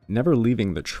Montreal, never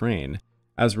leaving the train.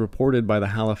 As reported by the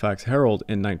Halifax Herald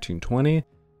in 1920,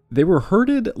 they were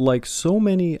herded like so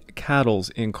many cattle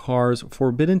in cars,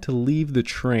 forbidden to leave the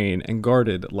train and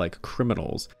guarded like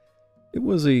criminals. It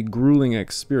was a grueling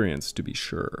experience, to be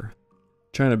sure.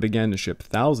 China began to ship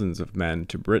thousands of men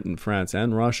to Britain, France,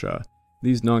 and Russia.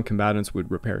 These non-combatants would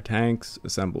repair tanks,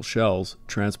 assemble shells,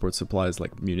 transport supplies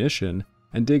like munition,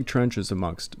 and dig trenches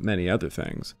amongst many other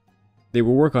things. They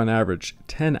would work on average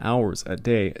 10 hours a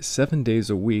day, 7 days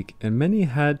a week, and many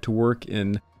had to work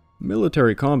in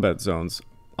military combat zones,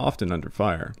 often under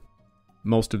fire.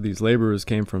 Most of these laborers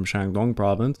came from Shandong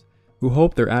province, who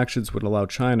hoped their actions would allow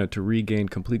China to regain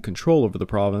complete control over the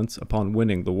province upon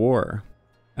winning the war.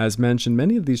 As mentioned,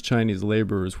 many of these Chinese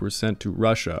laborers were sent to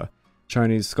Russia,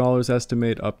 Chinese scholars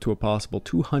estimate up to a possible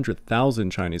 200,000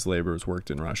 Chinese laborers worked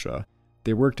in Russia.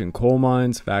 They worked in coal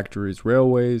mines, factories,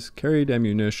 railways, carried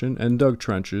ammunition, and dug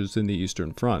trenches in the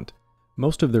Eastern Front.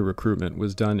 Most of their recruitment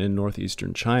was done in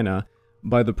northeastern China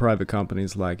by the private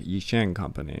companies like Yisheng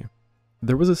Company.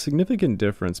 There was a significant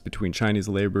difference between Chinese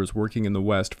laborers working in the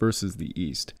West versus the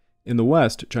East. In the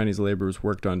West, Chinese laborers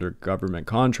worked under government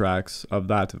contracts of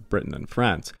that of Britain and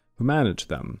France, who managed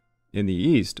them. In the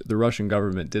East, the Russian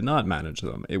government did not manage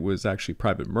them. It was actually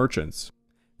private merchants.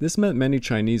 This meant many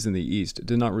Chinese in the East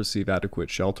did not receive adequate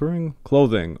sheltering,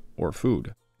 clothing, or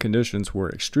food. Conditions were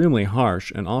extremely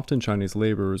harsh, and often Chinese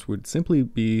laborers would simply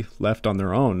be left on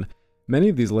their own. Many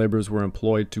of these laborers were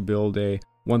employed to build a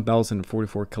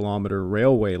 1,044-kilometer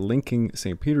railway linking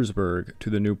St. Petersburg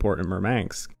to the new port in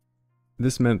Murmansk.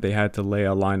 This meant they had to lay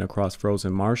a line across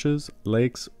frozen marshes,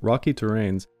 lakes, rocky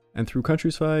terrains, and through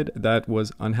countryside that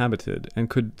was uninhabited and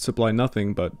could supply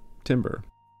nothing but timber.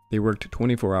 They worked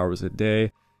 24 hours a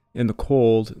day. In the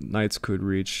cold, nights could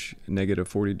reach negative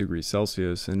 40 degrees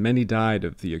Celsius, and many died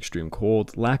of the extreme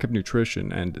cold, lack of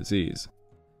nutrition, and disease.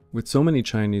 With so many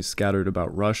Chinese scattered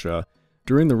about Russia,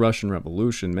 during the Russian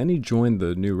Revolution, many joined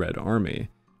the New Red Army.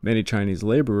 Many Chinese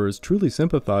laborers truly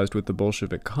sympathized with the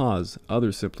Bolshevik cause,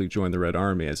 others simply joined the Red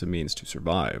Army as a means to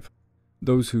survive.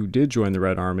 Those who did join the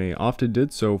Red Army often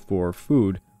did so for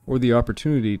food or the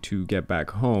opportunity to get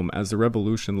back home, as the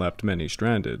revolution left many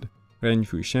stranded. Ren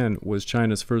Fuxian was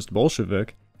China's first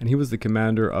Bolshevik, and he was the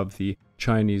commander of the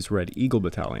Chinese Red Eagle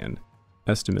Battalion.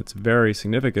 Estimates vary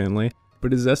significantly,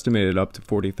 but it is estimated up to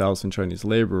 40,000 Chinese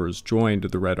laborers joined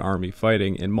the Red Army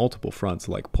fighting in multiple fronts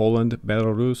like Poland,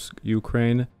 Belarus,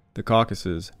 Ukraine, the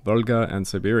Caucasus, Volga, and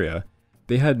Siberia.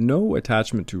 They had no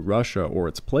attachment to Russia or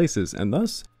its places, and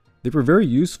thus they were very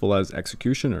useful as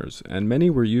executioners, and many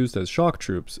were used as shock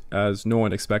troops, as no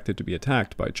one expected to be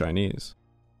attacked by Chinese.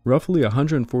 Roughly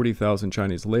 140,000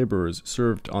 Chinese laborers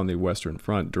served on the Western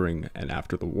Front during and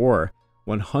after the war.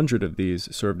 100 of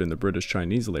these served in the British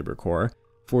Chinese Labor Corps,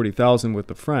 40,000 with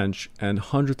the French, and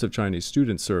hundreds of Chinese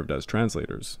students served as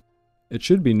translators. It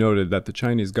should be noted that the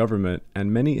Chinese government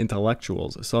and many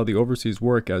intellectuals saw the overseas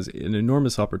work as an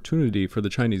enormous opportunity for the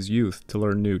Chinese youth to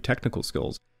learn new technical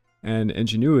skills and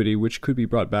ingenuity which could be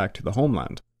brought back to the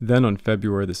homeland. Then on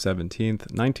February the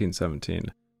 17th, 1917,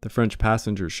 the French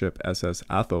passenger ship SS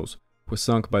Athos was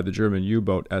sunk by the German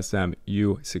U-boat SM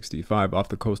U-65 off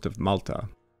the coast of Malta.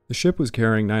 The ship was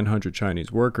carrying 900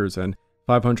 Chinese workers, and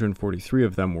 543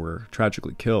 of them were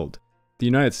tragically killed. The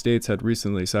United States had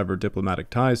recently severed diplomatic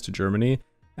ties to Germany,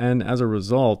 and as a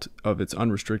result of its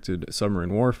unrestricted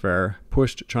submarine warfare,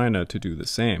 pushed China to do the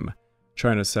same.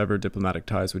 China severed diplomatic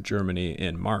ties with Germany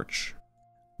in March.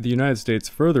 The United States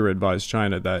further advised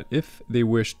China that if they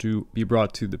wished to be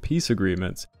brought to the peace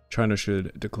agreements, China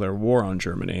should declare war on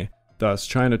Germany. Thus,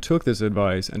 China took this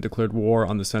advice and declared war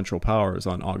on the Central Powers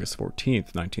on August 14,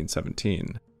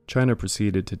 1917. China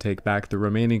proceeded to take back the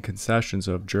remaining concessions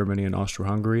of Germany and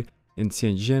Austro-Hungary in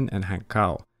Tianjin and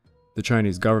Hankow. The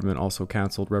Chinese government also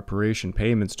cancelled reparation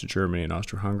payments to Germany and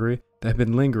Austro-Hungary that had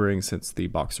been lingering since the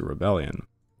Boxer Rebellion.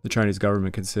 The Chinese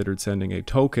government considered sending a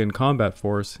token combat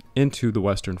force into the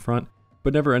Western Front,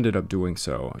 but never ended up doing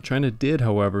so. China did,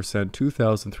 however, send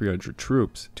 2,300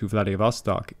 troops to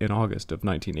Vladivostok in August of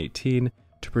 1918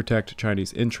 to protect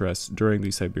Chinese interests during the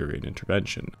Siberian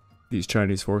Intervention. These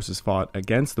Chinese forces fought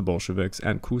against the Bolsheviks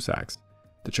and Cossacks.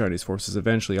 The Chinese forces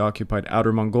eventually occupied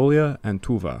Outer Mongolia and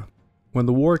Tuva. When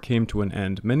the war came to an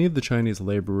end, many of the Chinese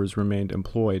laborers remained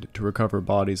employed to recover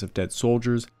bodies of dead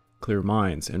soldiers, clear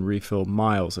mines, and refill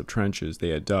miles of trenches they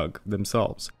had dug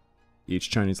themselves. Each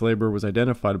Chinese laborer was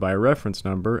identified by a reference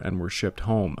number and were shipped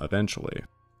home eventually.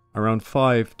 Around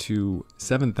 5,000 to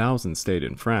 7,000 stayed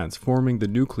in France, forming the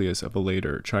nucleus of a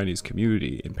later Chinese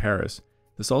community in Paris.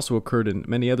 This also occurred in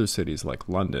many other cities like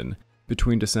London.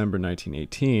 Between December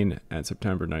 1918 and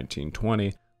September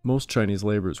 1920, most Chinese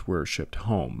laborers were shipped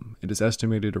home. It is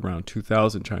estimated around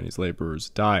 2,000 Chinese laborers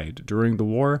died during the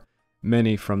war,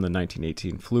 many from the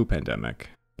 1918 flu pandemic.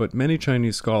 But many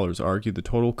Chinese scholars argue the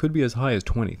total could be as high as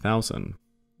 20,000.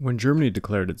 When Germany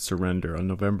declared its surrender on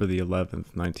November the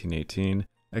 11th, 1918,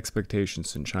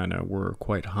 expectations in China were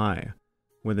quite high.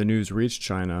 When the news reached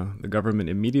China, the government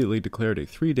immediately declared a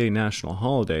 3-day national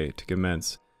holiday to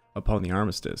commence upon the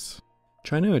armistice.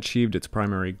 China achieved its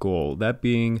primary goal, that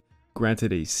being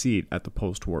granted a seat at the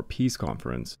post-war peace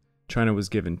conference. China was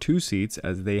given 2 seats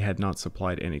as they had not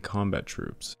supplied any combat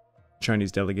troops. The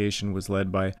Chinese delegation was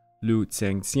led by Liu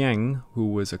Zhengxiang, who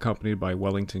was accompanied by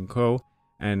Wellington Ko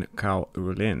and Cao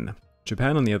Rulin.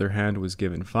 Japan, on the other hand, was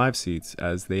given 5 seats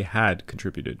as they had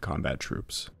contributed combat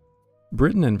troops.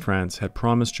 Britain and France had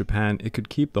promised Japan it could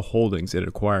keep the holdings it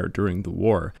acquired during the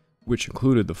war, which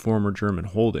included the former German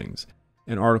holdings.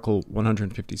 In Article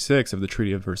 156 of the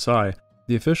Treaty of Versailles,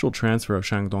 the official transfer of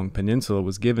Shandong Peninsula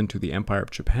was given to the Empire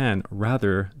of Japan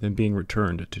rather than being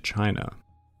returned to China.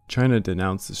 China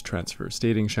denounced this transfer,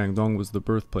 stating Shandong was the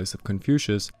birthplace of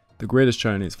Confucius, the greatest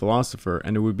Chinese philosopher,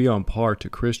 and it would be on par to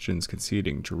Christians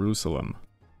conceding Jerusalem.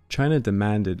 China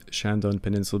demanded Shandong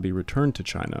Peninsula be returned to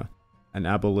China, an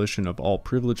abolition of all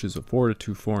privileges afforded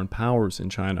to foreign powers in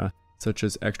China, such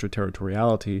as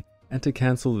extraterritoriality, and to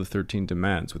cancel the 13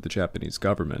 demands with the Japanese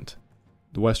government.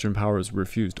 The Western powers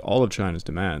refused all of China's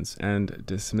demands and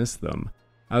dismissed them.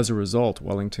 As a result,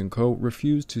 Wellington Co.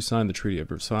 refused to sign the Treaty of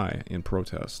Versailles in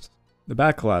protest. The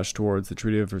backlash towards the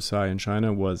Treaty of Versailles in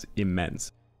China was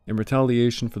immense. In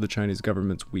retaliation for the Chinese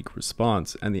government's weak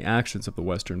response and the actions of the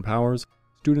Western powers,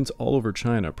 students all over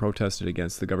China protested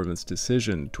against the government's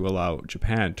decision to allow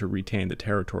Japan to retain the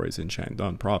territories in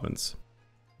Shandong province.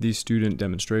 These student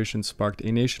demonstrations sparked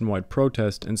a nationwide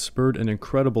protest and spurred an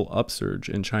incredible upsurge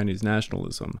in Chinese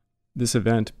nationalism. This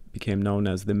event became known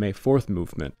as the May 4th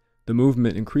movement. The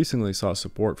movement increasingly saw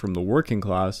support from the working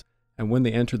class, and when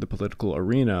they entered the political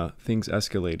arena, things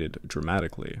escalated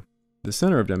dramatically. The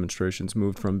center of demonstrations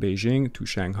moved from Beijing to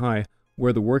Shanghai,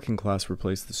 where the working class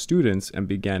replaced the students and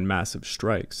began massive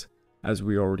strikes. As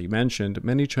we already mentioned,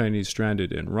 many Chinese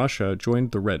stranded in Russia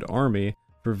joined the Red Army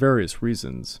for various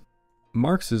reasons.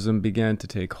 Marxism began to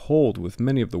take hold with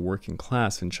many of the working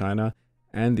class in China,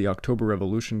 and the October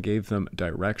Revolution gave them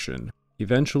direction.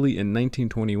 Eventually, in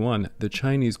 1921, the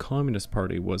Chinese Communist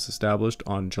Party was established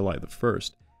on July the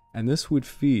 1st, and this would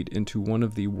feed into one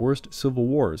of the worst civil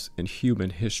wars in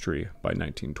human history by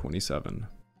 1927.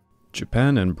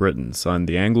 Japan and Britain signed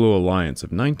the Anglo Alliance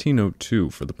of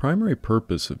 1902 for the primary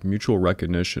purpose of mutual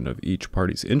recognition of each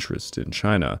party's interest in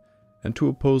China and to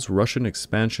oppose Russian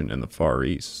expansion in the Far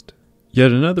East.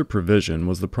 Yet another provision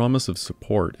was the promise of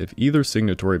support if either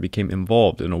signatory became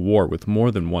involved in a war with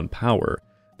more than one power.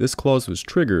 This clause was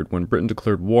triggered when Britain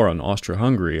declared war on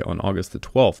Austro-Hungary on August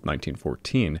 12,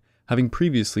 1914, having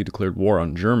previously declared war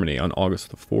on Germany on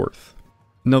August 4th.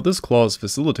 Now this clause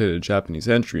facilitated Japanese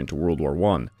entry into World War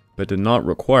I, but did not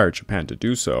require Japan to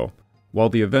do so. While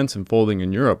the events unfolding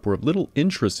in Europe were of little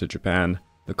interest to Japan,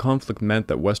 the conflict meant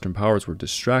that Western powers were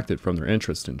distracted from their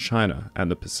interest in China and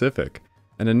the Pacific,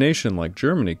 and a nation like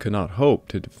Germany could not hope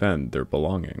to defend their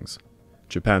belongings.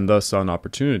 Japan thus saw an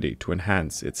opportunity to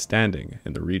enhance its standing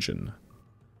in the region.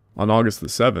 On August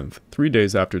 7th, 3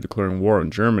 days after declaring war on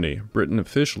Germany, Britain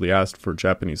officially asked for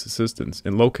Japanese assistance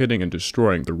in locating and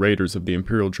destroying the raiders of the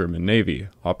Imperial German Navy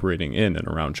operating in and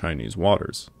around Chinese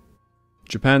waters.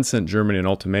 Japan sent Germany an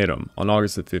ultimatum on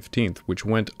August 15th, which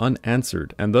went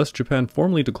unanswered, and thus Japan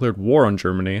formally declared war on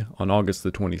Germany on August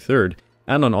 23rd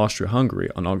and on Austro-Hungary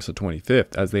on August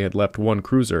 25th, as they had left one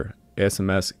cruiser,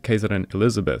 SMS Kaiserin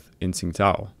Elizabeth, in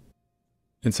Tsingtao.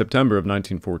 In September of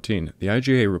 1914, the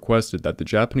IJA requested that the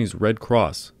Japanese Red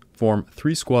Cross form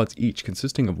 3 squads each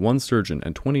consisting of 1 surgeon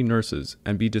and 20 nurses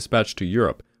and be dispatched to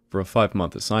Europe for a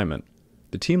 5-month assignment.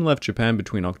 The team left Japan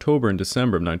between October and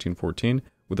December of 1914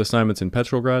 with assignments in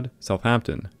Petrograd,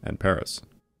 Southampton, and Paris.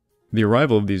 The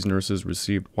arrival of these nurses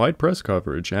received wide press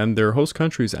coverage, and their host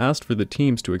countries asked for the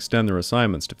teams to extend their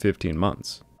assignments to 15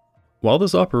 months. While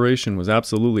this operation was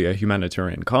absolutely a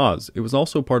humanitarian cause, it was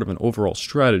also part of an overall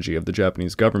strategy of the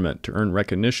Japanese government to earn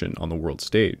recognition on the world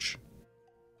stage.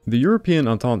 The European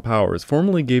Entente powers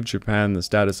formally gave Japan the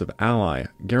status of ally,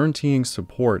 guaranteeing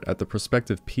support at the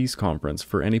prospective peace conference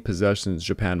for any possessions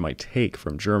Japan might take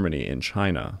from Germany in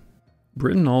China.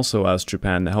 Britain also asked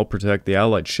Japan to help protect the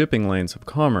Allied shipping lanes of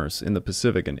commerce in the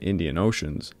Pacific and Indian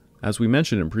Oceans. As we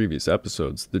mentioned in previous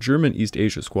episodes, the German East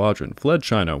Asia Squadron fled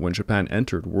China when Japan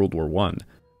entered World War I.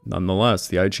 Nonetheless,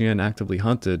 the IJN actively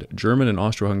hunted German and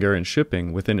Austro-Hungarian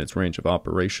shipping within its range of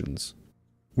operations.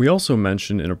 We also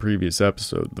mentioned in a previous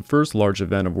episode the first large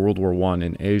event of World War I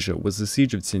in Asia was the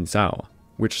Siege of Tsingtao,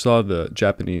 which saw the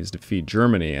Japanese defeat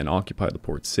Germany and occupy the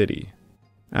port city.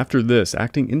 After this,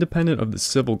 acting independent of the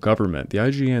civil government, the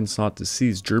IJN sought to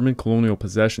seize German colonial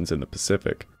possessions in the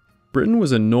Pacific. Britain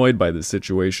was annoyed by this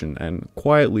situation and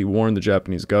quietly warned the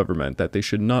Japanese government that they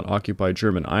should not occupy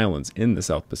German islands in the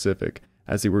South Pacific,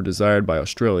 as they were desired by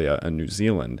Australia and New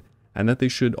Zealand, and that they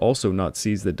should also not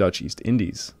seize the Dutch East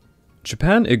Indies.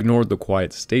 Japan ignored the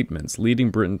quiet statements, leading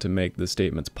Britain to make the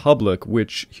statements public,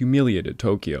 which humiliated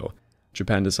Tokyo.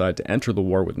 Japan decided to enter the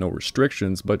war with no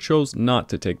restrictions, but chose not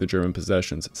to take the German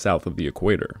possessions south of the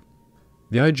equator.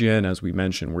 The IJN, as we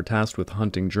mentioned, were tasked with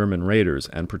hunting German raiders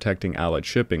and protecting Allied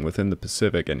shipping within the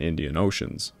Pacific and Indian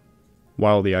Oceans.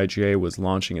 While the IJA was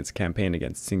launching its campaign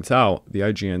against Tsingtao, the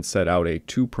IJN set out a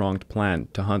two-pronged plan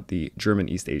to hunt the German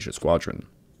East Asia Squadron.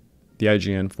 The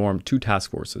IJN formed two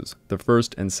task forces, the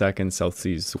 1st and 2nd South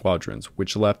Seas Squadrons,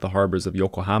 which left the harbors of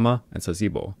Yokohama and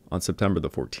Sasebo on September the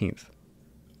 14th.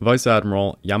 Vice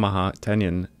Admiral Yamaha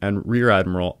Tenin and Rear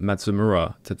Admiral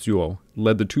Matsumura Tetsuo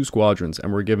led the two squadrons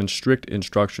and were given strict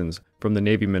instructions from the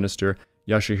Navy Minister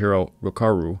Yasuhiro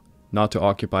Rokaru not to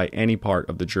occupy any part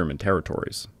of the German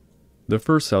territories. The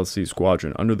 1st South Sea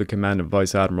Squadron, under the command of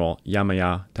Vice Admiral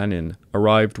Yamaya Tenin,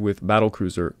 arrived with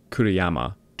battlecruiser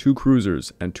Kuriyama, 2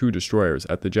 cruisers, and 2 destroyers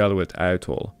at the Jaluit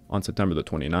Atoll on September the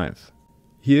 29th.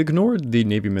 He ignored the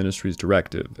Navy Ministry's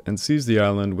directive and seized the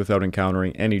island without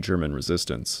encountering any German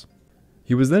resistance.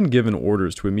 He was then given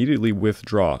orders to immediately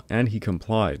withdraw, and he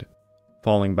complied,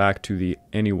 falling back to the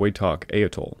Eniwetok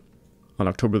Atoll. On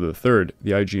October the 3rd,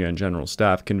 the IJN General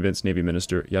Staff convinced Navy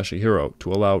Minister Yasuhiro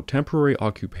to allow temporary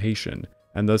occupation,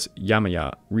 and thus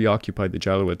Yamaya reoccupied the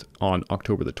Jaluit on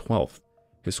October the 12th.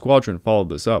 His squadron followed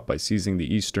this up by seizing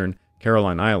the eastern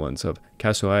Caroline Islands of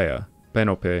Kasoaya,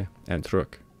 Penope, and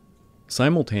Truk.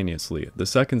 Simultaneously, the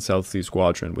 2nd South Sea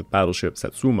Squadron with battleship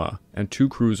Satsuma and 2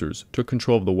 cruisers took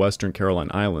control of the western Caroline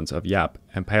Islands of Yap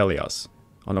and Peleas.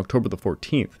 On October the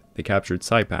 14th, they captured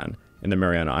Saipan in the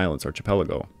Mariana Islands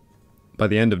archipelago. By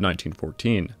the end of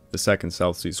 1914, the 2nd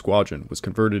South Sea Squadron was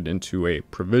converted into a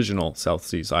provisional South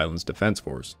Seas Islands Defense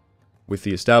Force. With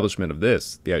the establishment of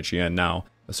this, the IJN now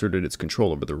asserted its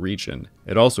control over the region.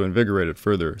 It also invigorated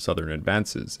further southern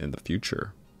advances in the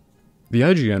future. The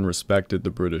IJN respected the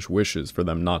British wishes for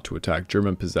them not to attack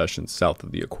German possessions south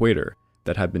of the equator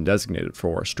that had been designated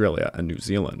for Australia and New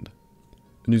Zealand.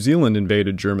 New Zealand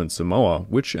invaded German Samoa,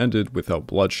 which ended without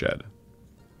bloodshed.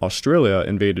 Australia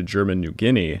invaded German New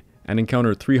Guinea and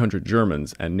encountered 300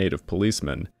 Germans and native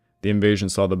policemen. The invasion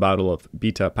saw the Battle of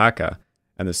Bita Paka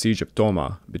and the Siege of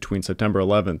Toma between September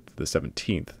 11th to the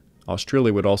 17th.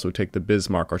 Australia would also take the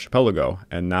Bismarck Archipelago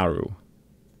and Nauru.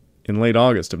 In late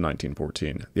August of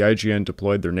 1914, the IJN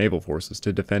deployed their naval forces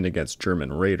to defend against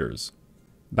German raiders.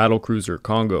 Battlecruiser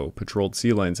Congo patrolled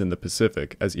sea lanes in the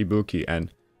Pacific as Ibuki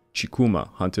and Chikuma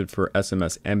hunted for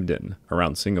SMS Emden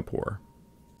around Singapore.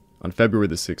 On February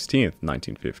the 16th,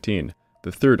 1915, the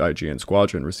 3rd IJN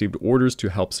Squadron received orders to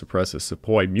help suppress a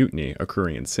sepoy mutiny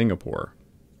occurring in Singapore.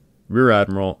 Rear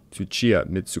Admiral Tsuchiya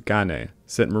Mitsukane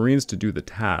sent Marines to do the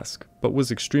task, but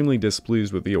was extremely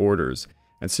displeased with the orders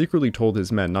and secretly told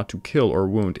his men not to kill or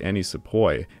wound any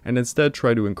sepoy, and instead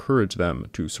try to encourage them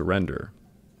to surrender.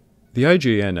 The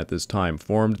IJN at this time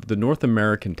formed the North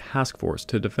American Task Force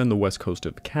to defend the west coast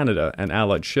of Canada and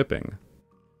Allied shipping.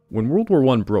 When World War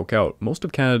I broke out, most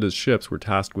of Canada's ships were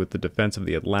tasked with the defense of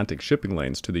the Atlantic shipping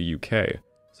lanes to the UK.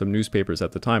 Some newspapers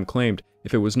at the time claimed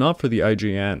if it was not for the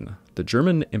IJN, the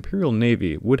German Imperial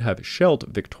Navy would have shelled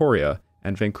Victoria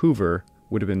and Vancouver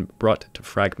would have been brought to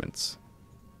fragments.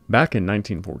 Back in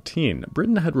 1914,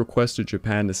 Britain had requested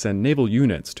Japan to send naval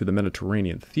units to the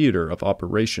Mediterranean theater of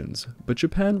operations, but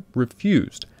Japan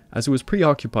refused as it was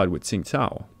preoccupied with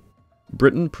Tsingtao.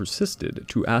 Britain persisted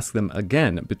to ask them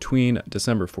again between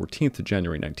December 14th to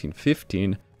January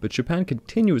 1915, but Japan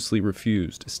continuously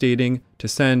refused, stating to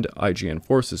send IJN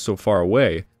forces so far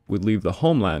away would leave the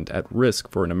homeland at risk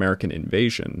for an American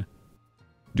invasion.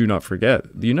 Do not forget,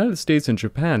 the United States and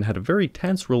Japan had a very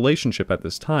tense relationship at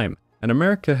this time, and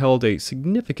America held a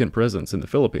significant presence in the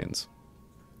Philippines.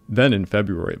 Then in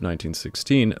February of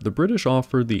 1916, the British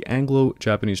offered the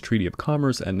Anglo-Japanese Treaty of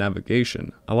Commerce and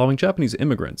Navigation, allowing Japanese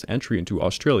immigrants entry into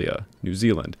Australia, New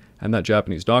Zealand, and that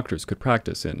Japanese doctors could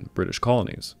practice in British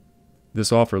colonies.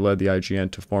 This offer led the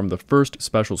IJN to form the 1st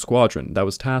Special Squadron that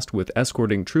was tasked with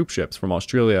escorting troopships from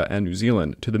Australia and New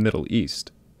Zealand to the Middle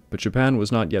East, but Japan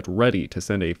was not yet ready to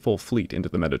send a full fleet into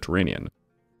the Mediterranean.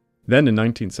 Then in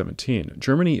 1917,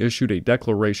 Germany issued a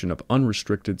declaration of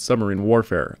unrestricted submarine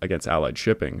warfare against Allied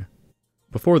shipping.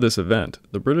 Before this event,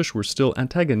 the British were still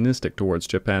antagonistic towards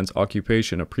Japan's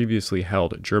occupation of previously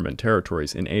held German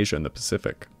territories in Asia and the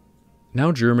Pacific.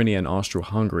 Now Germany and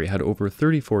Austro-Hungary had over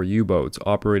 34 U-boats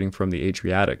operating from the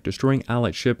Adriatic, destroying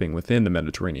Allied shipping within the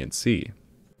Mediterranean Sea.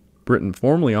 Britain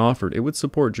formally offered it would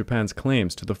support Japan's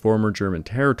claims to the former German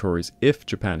territories if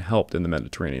Japan helped in the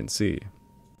Mediterranean Sea.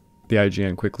 The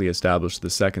IJN quickly established the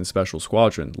 2nd Special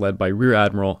Squadron, led by Rear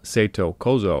Admiral Seito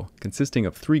Kozo, consisting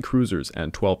of 3 cruisers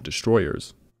and 12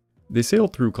 destroyers. They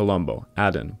sailed through Colombo,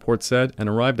 Aden, Port Said, and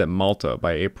arrived at Malta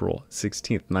by April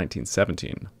 16,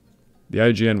 1917. The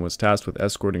IJN was tasked with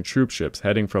escorting troopships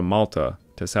heading from Malta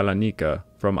to Salonika,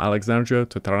 from Alexandria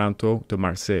to Taranto to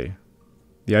Marseille.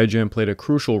 The IJN played a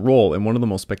crucial role in one of the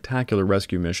most spectacular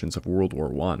rescue missions of World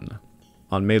War I.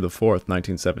 On May 4,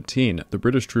 1917, the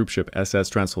British troopship SS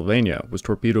Transylvania was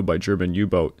torpedoed by German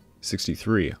U-boat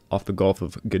 63 off the Gulf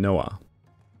of Genoa.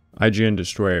 IJN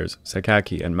destroyers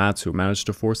Sakaki and Matsu managed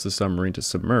to force the submarine to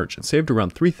submerge and saved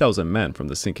around 3,000 men from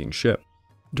the sinking ship.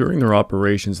 During their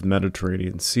operations in the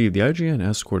Mediterranean Sea, the IJN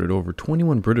escorted over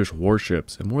 21 British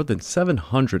warships and more than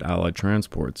 700 Allied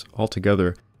transports,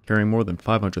 altogether carrying more than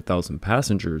 500,000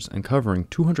 passengers and covering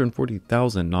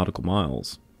 240,000 nautical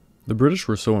miles. The British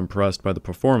were so impressed by the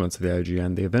performance of the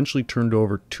IJN, they eventually turned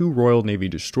over 2 Royal Navy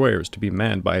destroyers to be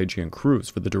manned by IJN crews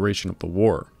for the duration of the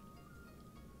war.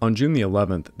 On June the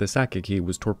 11th, the Sakaki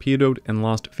was torpedoed and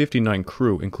lost 59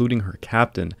 crew, including her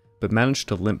captain, but managed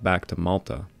to limp back to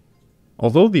Malta.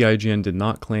 Although the IJN did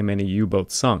not claim any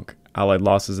U-boats sunk, Allied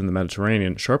losses in the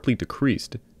Mediterranean sharply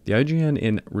decreased. The IJN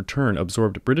in return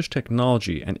absorbed British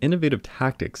technology and innovative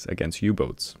tactics against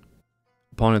U-boats.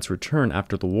 Upon its return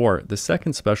after the war, the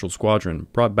 2nd Special Squadron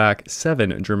brought back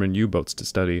 7 German U-boats to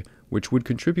study, which would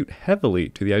contribute heavily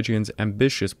to the IJN's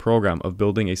ambitious program of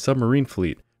building a submarine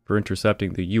fleet for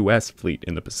intercepting the US fleet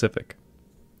in the Pacific.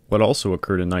 What also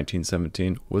occurred in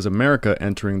 1917 was America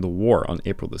entering the war on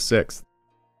April the 6th.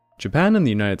 Japan and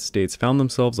the United States found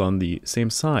themselves on the same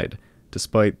side.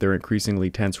 Despite their increasingly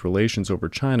tense relations over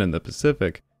China and the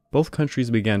Pacific, both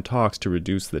countries began talks to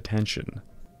reduce the tension.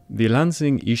 The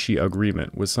Lansing-Ishii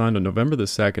Agreement was signed on November 2,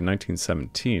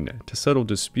 1917, to settle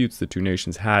disputes the two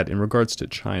nations had in regards to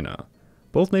China.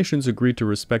 Both nations agreed to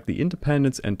respect the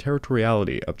independence and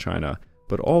territoriality of China,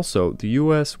 but also the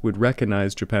US would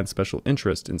recognize Japan's special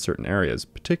interest in certain areas,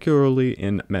 particularly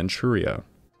in Manchuria.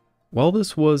 While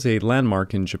this was a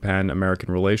landmark in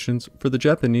Japan-American relations, for the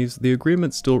Japanese, the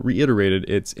agreement still reiterated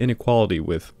its inequality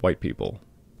with white people.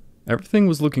 Everything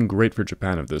was looking great for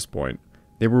Japan at this point.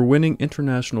 They were winning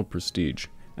international prestige,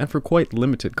 and for quite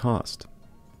limited cost.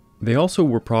 They also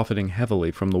were profiting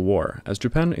heavily from the war, as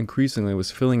Japan increasingly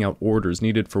was filling out orders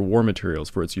needed for war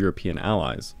materials for its European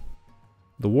allies.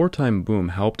 The wartime boom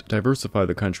helped diversify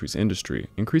the country's industry,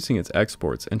 increasing its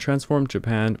exports, and transformed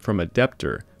Japan from a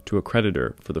debtor to a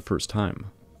creditor for the first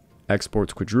time.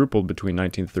 Exports quadrupled between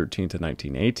 1913 to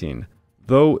 1918,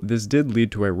 though this did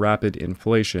lead to a rapid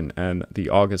inflation and the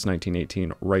August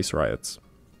 1918 rice riots.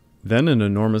 Then an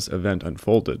enormous event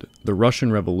unfolded. The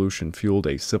Russian Revolution fueled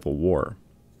a civil war.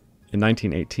 In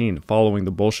 1918, following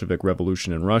the Bolshevik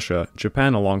Revolution in Russia,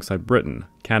 Japan alongside Britain,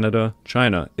 Canada,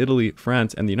 China, Italy,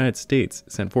 France, and the United States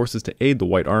sent forces to aid the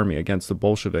White Army against the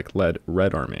Bolshevik-led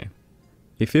Red Army.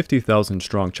 A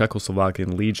 50,000-strong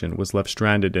Czechoslovakian legion was left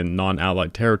stranded in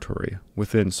non-Allied territory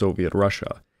within Soviet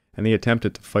Russia, and they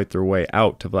attempted to fight their way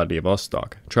out to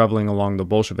Vladivostok, traveling along the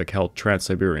Bolshevik-held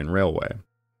Trans-Siberian Railway.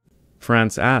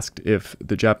 France asked if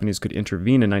the Japanese could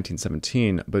intervene in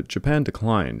 1917, but Japan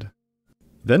declined.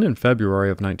 Then in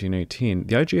February of 1918,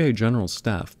 the IJA General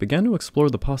Staff began to explore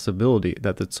the possibility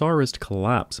that the Tsarist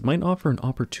collapse might offer an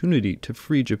opportunity to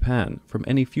free Japan from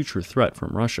any future threat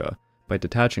from Russia by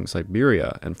detaching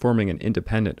Siberia and forming an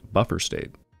independent buffer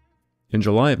state. In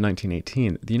July of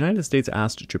 1918, the United States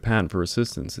asked Japan for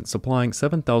assistance in supplying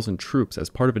 7,000 troops as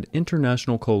part of an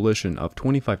international coalition of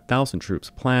 25,000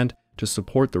 troops planned to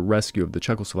support the rescue of the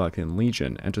Czechoslovakian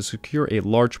Legion and to secure a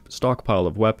large stockpile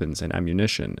of weapons and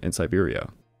ammunition in Siberia.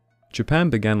 Japan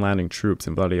began landing troops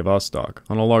in Vladivostok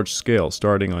on a large scale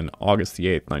starting on August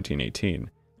 8,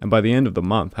 1918, and by the end of the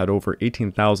month had over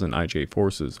 18,000 IJ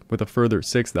forces, with a further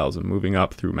 6,000 moving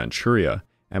up through Manchuria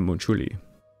and Munchuli.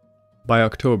 By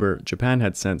October, Japan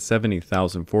had sent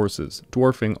 70,000 forces,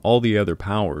 dwarfing all the other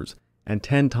powers, and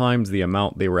 10 times the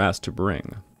amount they were asked to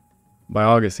bring. By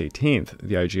August 18th,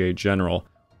 the IJA General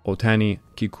Otani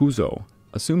Kikuzo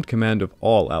assumed command of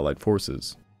all Allied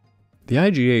forces. The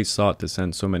IJA sought to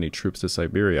send so many troops to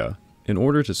Siberia in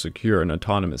order to secure an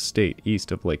autonomous state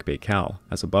east of Lake Baikal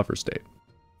as a buffer state.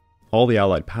 All the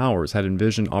Allied powers had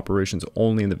envisioned operations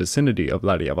only in the vicinity of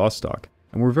Vladivostok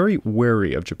and were very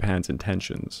wary of Japan's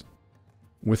intentions.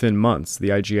 Within months, the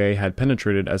IJA had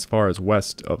penetrated as far as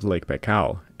west of Lake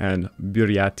Baikal and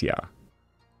Buryatia.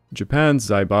 Japan's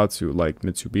Zaibatsu, like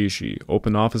Mitsubishi,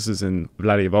 opened offices in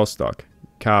Vladivostok,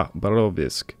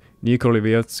 Khabarovsk,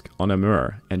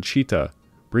 Nikolaevsk-on-Amur, and Chita,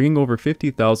 bringing over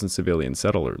 50,000 civilian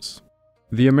settlers.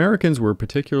 The Americans were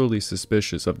particularly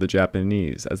suspicious of the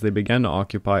Japanese as they began to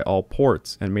occupy all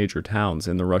ports and major towns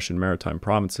in the Russian maritime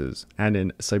provinces and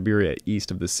in Siberia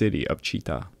east of the city of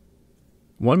Chita.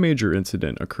 One major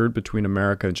incident occurred between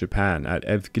America and Japan at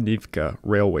Evgenivka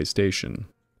railway station.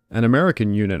 An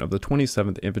American unit of the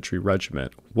 27th Infantry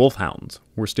Regiment, Wolfhounds,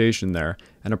 were stationed there,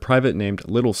 and a private named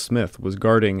Little Smith was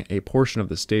guarding a portion of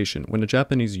the station when a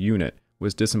Japanese unit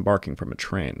was disembarking from a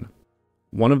train.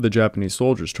 One of the Japanese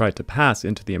soldiers tried to pass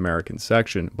into the American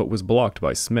section, but was blocked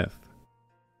by Smith.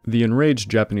 The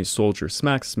enraged Japanese soldier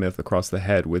smacked Smith across the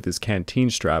head with his canteen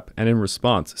strap, and in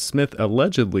response, Smith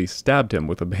allegedly stabbed him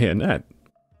with a bayonet.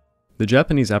 The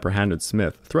Japanese apprehended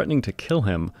Smith, threatening to kill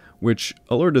him, which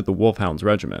alerted the Wolfhounds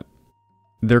Regiment.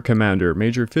 Their commander,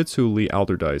 Major Fitzhugh Lee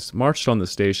Alderdice, marched on the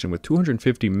station with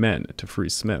 250 men to free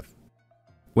Smith.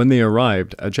 When they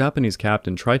arrived, a Japanese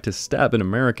captain tried to stab an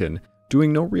American,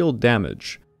 doing no real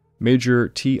damage. Major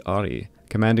T. Ari,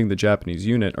 commanding the Japanese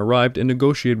unit, arrived and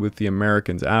negotiated with the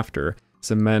Americans after.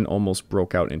 Some men almost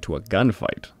broke out into a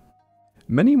gunfight.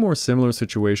 Many more similar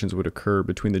situations would occur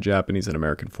between the Japanese and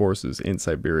American forces in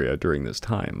Siberia during this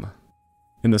time.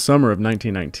 In the summer of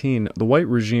 1919, the White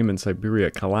regime in Siberia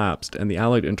collapsed and the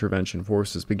Allied intervention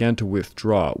forces began to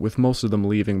withdraw, with most of them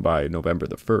leaving by November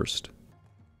the 1st.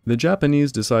 The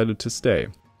Japanese decided to stay,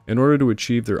 in order to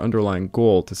achieve their underlying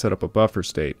goal to set up a buffer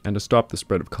state and to stop the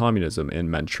spread of communism in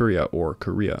Manchuria or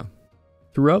Korea.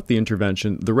 Throughout the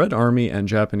intervention, the Red Army and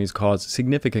Japanese caused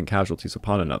significant casualties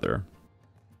upon another.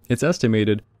 It's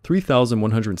estimated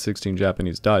 3,116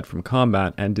 Japanese died from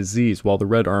combat and disease, while the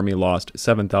Red Army lost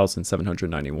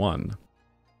 7,791.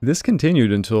 This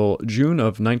continued until June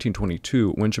of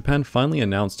 1922, when Japan finally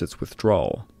announced its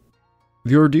withdrawal.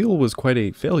 The ordeal was quite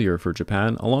a failure for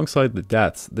Japan. Alongside the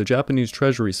deaths, the Japanese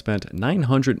treasury spent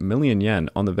 900 million yen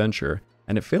on the venture,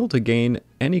 and it failed to gain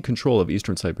any control of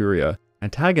eastern Siberia,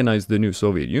 antagonized the new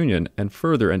Soviet Union, and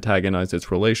further antagonized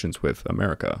its relations with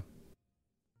America.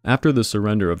 After the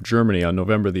surrender of Germany on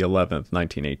November the 11th,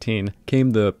 1918,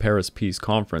 came the Paris Peace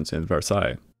Conference in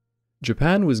Versailles.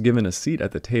 Japan was given a seat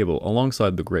at the table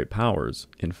alongside the great powers.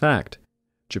 In fact,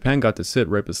 Japan got to sit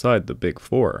right beside the Big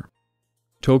Four.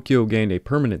 Tokyo gained a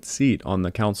permanent seat on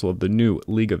the Council of the new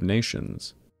League of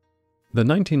Nations. The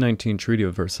 1919 Treaty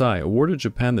of Versailles awarded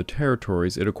Japan the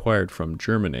territories it acquired from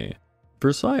Germany.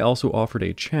 Versailles also offered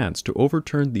a chance to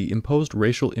overturn the imposed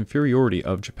racial inferiority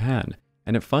of Japan,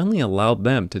 and it finally allowed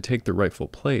them to take their rightful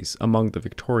place among the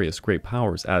victorious great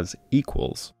powers as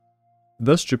equals.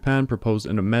 Thus, Japan proposed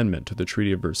an amendment to the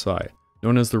Treaty of Versailles,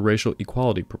 known as the Racial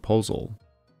Equality Proposal.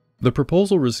 The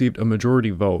proposal received a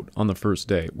majority vote on the first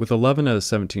day, with 11 out of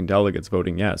 17 delegates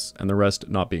voting yes, and the rest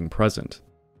not being present.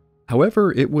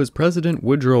 However, it was President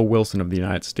Woodrow Wilson of the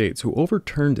United States who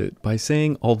overturned it by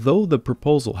saying although the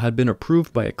proposal had been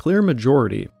approved by a clear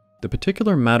majority, the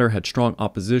particular matter had strong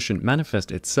opposition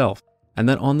manifest itself, and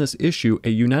that on this issue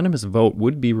a unanimous vote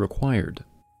would be required.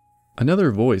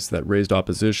 Another voice that raised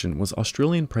opposition was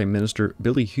Australian Prime Minister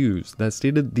Billy Hughes, that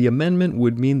stated the amendment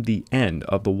would mean the end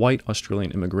of the white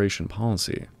Australian immigration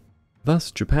policy.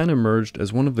 Thus, Japan emerged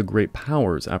as one of the great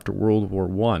powers after World War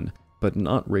I, but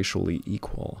not racially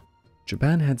equal.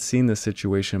 Japan had seen this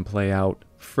situation play out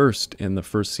first in the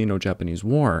First Sino-Japanese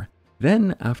War,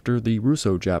 then after the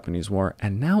Russo-Japanese War,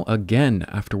 and now again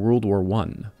after World War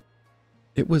I.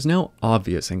 It was now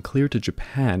obvious and clear to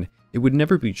Japan it would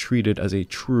never be treated as a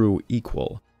true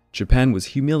equal. Japan was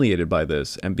humiliated by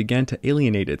this and began to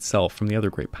alienate itself from the other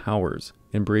great powers,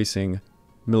 embracing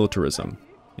militarism,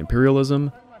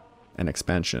 imperialism, and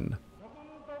expansion.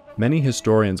 Many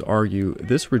historians argue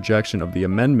this rejection of the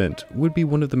amendment would be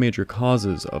one of the major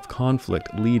causes of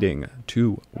conflict leading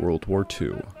to World War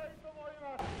II.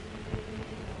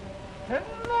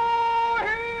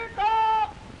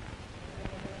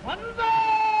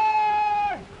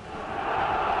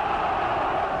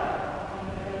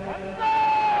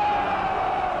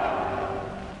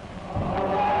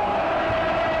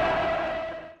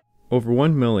 Over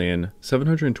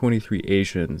 1,723,000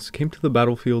 Asians came to the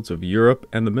battlefields of Europe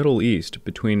and the Middle East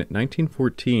between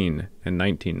 1914 and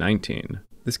 1919.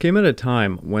 This came at a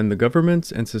time when the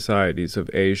governments and societies of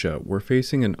Asia were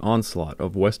facing an onslaught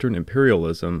of Western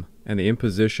imperialism and the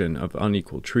imposition of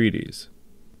unequal treaties.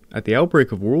 At the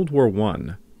outbreak of World War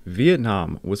I,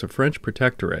 Vietnam was a French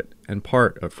protectorate and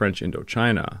part of French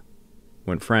Indochina.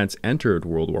 When France entered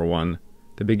World War I,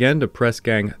 they began to press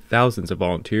gang thousands of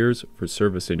volunteers for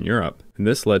service in Europe, and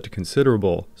this led to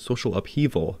considerable social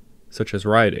upheaval, such as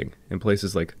rioting in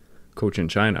places like Cochin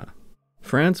China.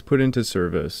 France put into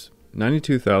service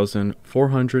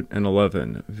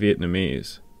 92,411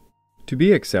 Vietnamese. To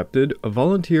be accepted, a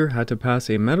volunteer had to pass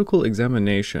a medical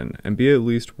examination and be at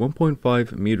least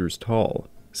 1.5 meters tall.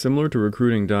 Similar to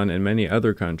recruiting done in many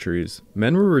other countries,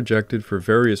 men were rejected for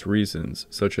various reasons,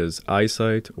 such as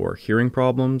eyesight or hearing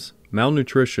problems,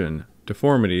 malnutrition,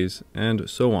 deformities, and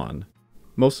so on.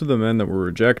 Most of the men that were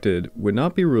rejected would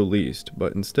not be released,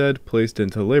 but instead placed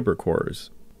into labor corps.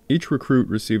 Each recruit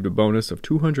received a bonus of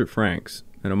 200 francs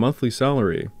and a monthly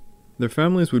salary. Their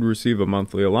families would receive a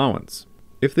monthly allowance.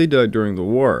 If they died during the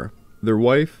war, Their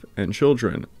wife and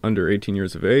children under 18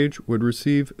 years of age would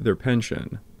receive their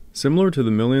pension. Similar to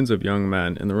the millions of young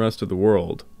men in the rest of the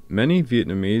world, many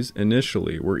Vietnamese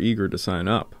initially were eager to sign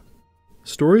up.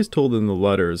 Stories told in the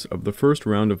letters of the first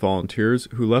round of volunteers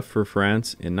who left for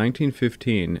France in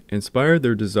 1915 inspired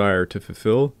their desire to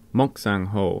fulfill Mok Sang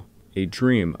Ho, a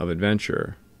dream of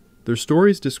adventure. Their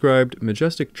stories described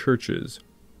majestic churches,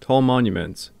 tall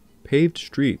monuments, paved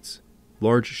streets,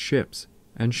 large ships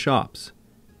and shops,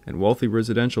 and wealthy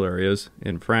residential areas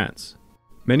in France.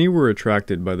 Many were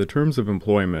attracted by the terms of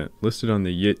employment listed on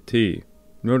the Yit Ti,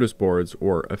 notice boards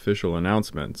or official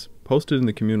announcements, posted in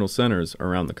the communal centers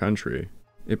around the country.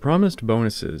 It promised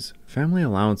bonuses, family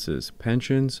allowances,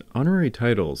 pensions, honorary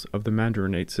titles of the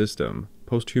Mandarinate system,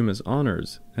 posthumous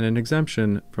honors, and an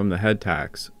exemption from the head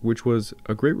tax, which was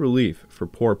a great relief for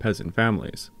poor peasant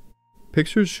families.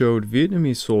 Pictures showed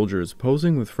Vietnamese soldiers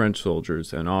posing with French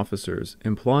soldiers and officers,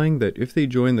 implying that if they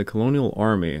joined the colonial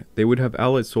army, they would have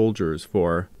allied soldiers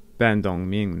for Ban Dong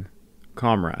Minh,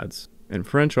 comrades, and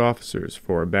French officers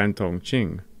for Ban Tong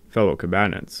Ching, fellow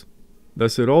combatants.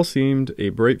 Thus it all seemed a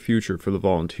bright future for the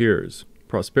volunteers,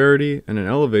 prosperity, and an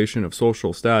elevation of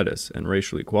social status and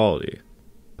racial equality.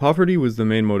 Poverty was the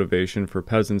main motivation for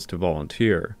peasants to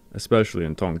volunteer, especially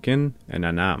in Tonkin and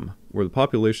Annam, where the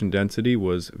population density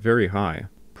was very high.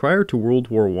 Prior to World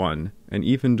War I, and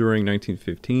even during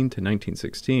 1915 to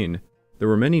 1916, there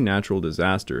were many natural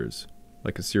disasters,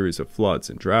 like a series of floods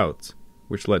and droughts,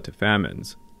 which led to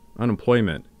famines,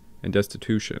 unemployment, and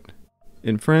destitution.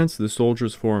 In France, the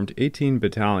soldiers formed 18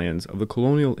 battalions of the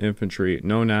colonial infantry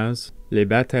known as les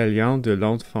Bataillons de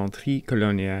l'Infanterie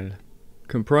Coloniale,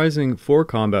 comprising 4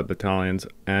 combat battalions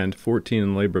and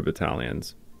 14 labor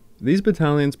battalions. These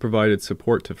battalions provided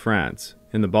support to France,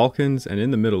 in the Balkans and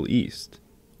in the Middle East.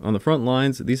 On the front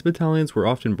lines, these battalions were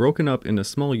often broken up into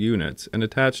small units and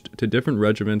attached to different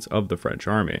regiments of the French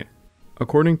army.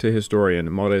 According to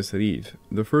historian Maurice Rive,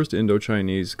 the first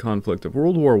Indo-Chinese conflict of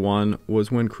World War I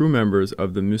was when crew members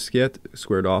of the Musquet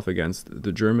squared off against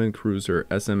the German cruiser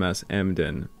SMS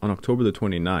Emden on October the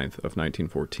 29th of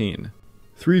 1914.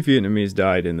 3 Vietnamese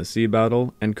died in the sea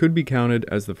battle and could be counted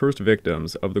as the first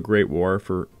victims of the Great War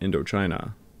for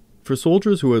Indochina. For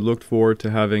soldiers who had looked forward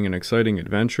to having an exciting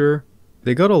adventure,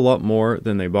 they got a lot more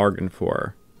than they bargained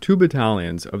for. 2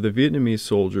 battalions of the Vietnamese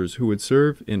soldiers who would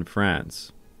serve in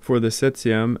France. For the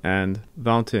 7e and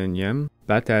 21e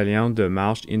Bataillon de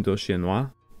Marche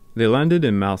Indochinois, they landed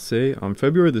in Marseille on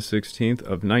February the 16th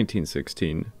of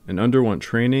 1916 and underwent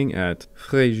training at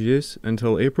Fréjus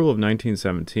until April of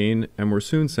 1917 and were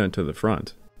soon sent to the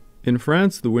front. In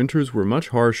France, the winters were much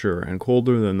harsher and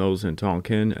colder than those in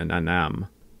Tonkin and Annam.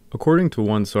 According to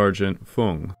one Sergeant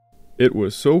Fung, it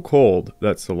was so cold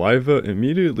that saliva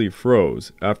immediately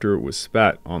froze after it was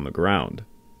spat on the ground.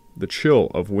 The chill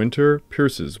of winter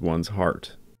pierces one's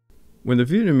heart. When the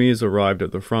Vietnamese arrived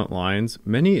at the front lines,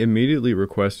 many immediately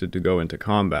requested to go into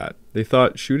combat. They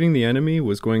thought shooting the enemy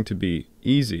was going to be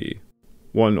easy.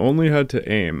 One only had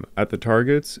to aim at the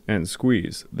targets and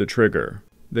squeeze the trigger.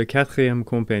 The 4e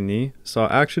Compagnie saw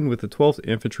action with the 12th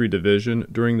Infantry Division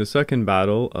during the Second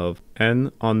Battle of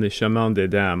N on the Chemin des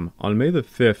Dames on May the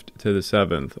 5th to the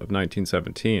 7th of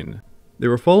 1917. They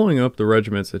were following up the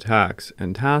regiment's attacks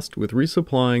and tasked with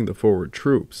resupplying the forward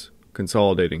troops,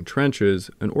 consolidating trenches,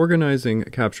 and organizing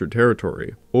captured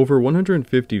territory. Over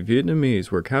 150 Vietnamese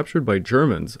were captured by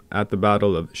Germans at the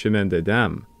Battle of Chemin des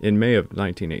Dames in May of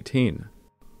 1918.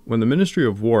 When the Ministry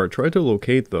of War tried to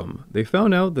locate them, they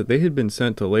found out that they had been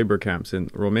sent to labor camps in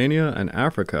Romania and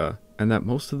Africa, and that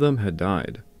most of them had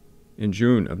died. In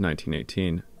June of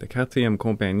 1918, the 4e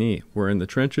Compagnie were in the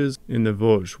trenches in the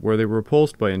Vosges, where they were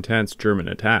repulsed by intense German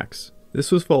attacks.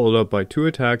 This was followed up by 2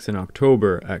 attacks in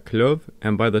October at Clove,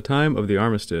 and by the time of the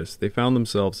armistice, they found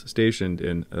themselves stationed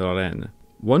in Rennes.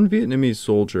 One Vietnamese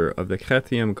soldier of the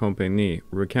 4e Compagnie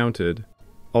recounted,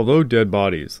 "Although dead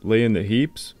bodies lay in the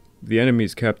heaps, the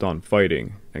enemies kept on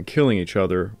fighting and killing each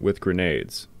other with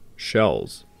grenades,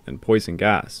 shells, and poison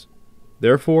gas.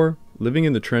 Therefore, living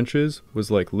in the trenches was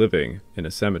like living in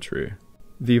a cemetery."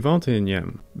 The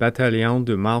 21e Bataillon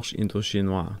de Marche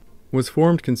Indochinois was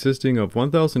formed consisting of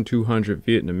 1,200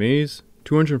 Vietnamese,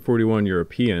 241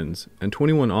 Europeans, and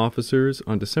 21 officers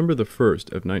on December the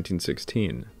 1st of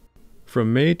 1916.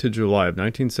 From May to July of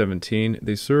 1917,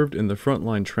 they served in the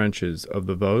frontline trenches of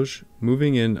the Vosges,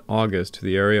 moving in August to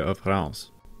the area of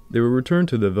Reims. They were returned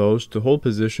to the Vosges to hold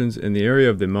positions in the area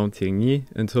of the Montigny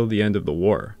until the end of the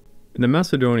war. In the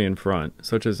Macedonian front,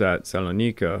 such as at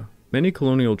Salonika, many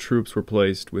colonial troops were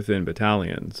placed within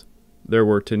battalions. There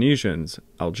were Tunisians,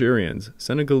 Algerians,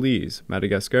 Senegalese,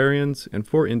 Madagascarians, and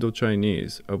 4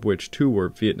 Indochinese, of which 2 were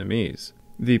Vietnamese.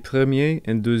 the Premier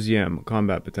and Deuxième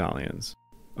Combat Battalions.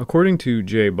 According to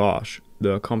J. Bosch,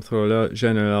 the Contrôleur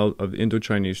Général of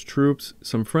Indochinese troops,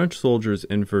 some French soldiers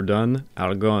in Verdun,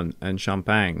 Argonne, and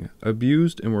Champagne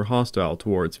abused and were hostile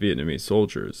towards Vietnamese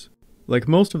soldiers. Like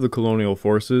most of the colonial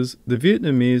forces, the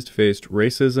Vietnamese faced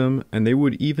racism, and they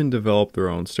would even develop their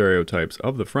own stereotypes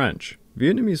of the French.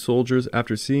 Vietnamese soldiers,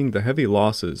 after seeing the heavy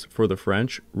losses for the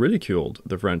French, ridiculed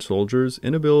the French soldiers'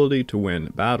 inability to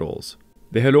win battles.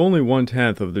 They had only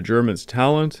 1/10 of the Germans'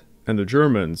 talent, and the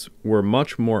Germans were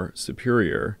much more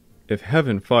superior. If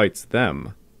heaven fights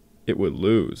them, it would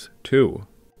lose, too.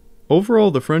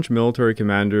 Overall, the French military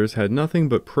commanders had nothing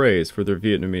but praise for their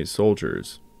Vietnamese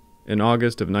soldiers. In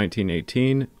August of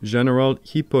 1918, General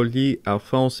Hippolyte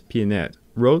Alphonse Pinette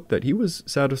wrote that he was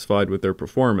satisfied with their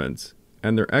performance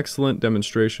and their excellent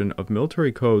demonstration of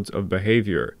military codes of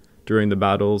behavior during the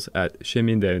battles at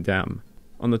Chemin des Dames.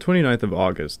 On the 29th of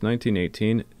August,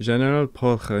 1918, General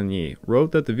Paul Renier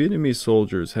wrote that the Vietnamese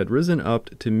soldiers had risen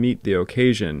up to meet the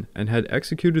occasion and had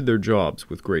executed their jobs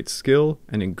with great skill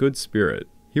and in good spirit.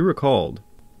 He recalled,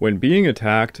 "When being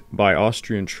attacked by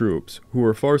Austrian troops, who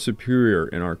were far superior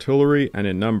in artillery and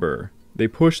in number, they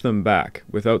pushed them back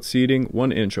without ceding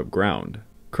 1 inch of ground."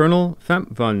 Colonel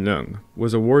Famp van Leung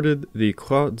was awarded the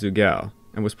Croix de Guerre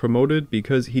and was promoted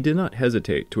because he did not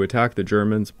hesitate to attack the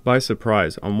Germans by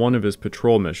surprise on one of his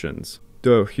patrol missions.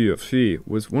 De Huiffy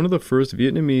was one of the first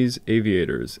Vietnamese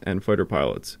aviators and fighter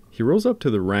pilots. He rose up to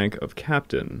the rank of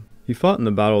captain. He fought in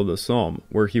the Battle of the Somme,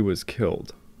 where he was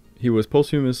killed. He was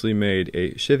posthumously made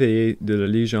a Chevalier de la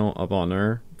Légion of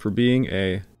Honor for being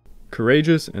a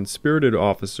courageous and spirited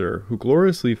officer who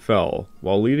gloriously fell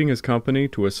while leading his company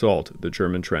to assault the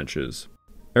German trenches.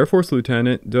 Air Force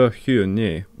Lieutenant de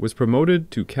Huonnet was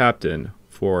promoted to captain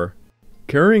for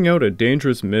carrying out a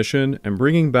dangerous mission and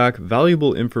bringing back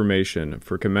valuable information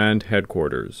for command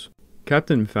headquarters.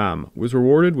 Captain Pham was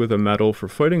rewarded with a medal for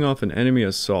fighting off an enemy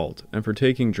assault and for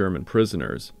taking German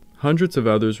prisoners. Hundreds of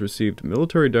others received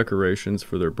military decorations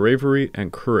for their bravery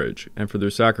and courage and for their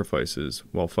sacrifices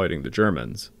while fighting the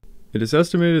Germans. It is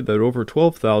estimated that over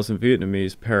 12,000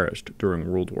 Vietnamese perished during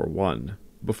World War I.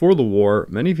 Before the war,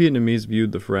 many Vietnamese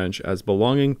viewed the French as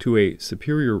belonging to a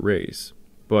superior race,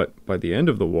 but by the end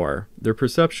of the war, their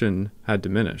perception had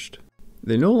diminished.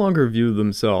 They no longer viewed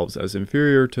themselves as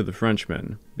inferior to the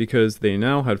Frenchmen, because they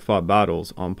now had fought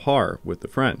battles on par with the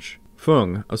French.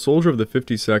 Fung, a soldier of the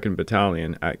 52nd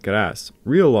Battalion at Grasse,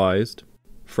 realized,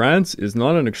 "France is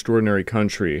not an extraordinary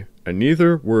country, and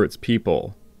neither were its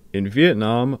people. In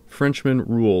Vietnam, Frenchmen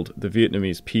ruled the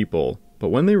Vietnamese people, but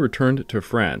when they returned to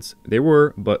France, they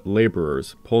were but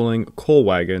laborers, pulling coal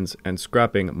wagons and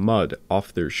scraping mud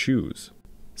off their shoes."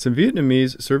 Some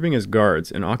Vietnamese serving as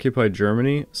guards in occupied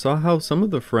Germany saw how some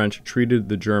of the French treated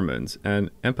the Germans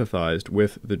and empathized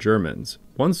with the Germans.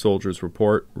 One soldier's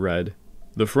report read,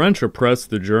 "The French oppress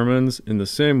the Germans in the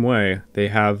same way they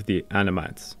have the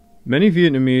Annamites." Many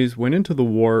Vietnamese went into the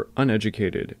war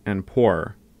uneducated and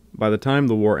poor. By the time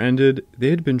the war ended,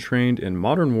 they had been trained in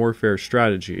modern warfare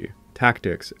strategy,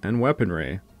 tactics, and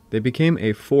weaponry. They became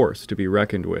a force to be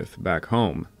reckoned with back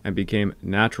home and became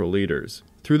natural leaders.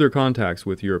 Through their contacts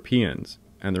with Europeans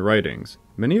and their writings,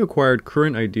 many acquired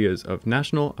current ideas of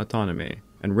national autonomy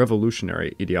and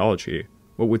revolutionary ideology.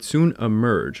 What would soon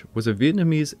emerge was a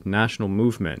Vietnamese national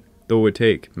movement. Though it would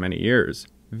take many years,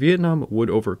 Vietnam would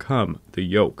overcome the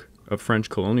yoke of French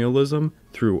colonialism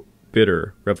through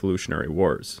bitter revolutionary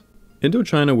wars.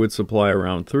 Indochina would supply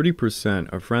around 30%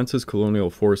 of France's colonial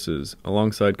forces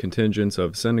alongside contingents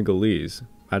of Senegalese,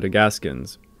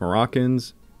 Madagascans,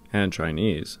 Moroccans, and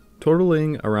Chinese,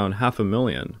 totaling around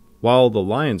 500,000. While the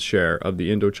lion's share of the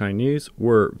Indochinese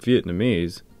were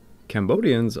Vietnamese,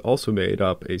 Cambodians also made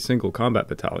up a single combat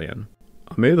battalion.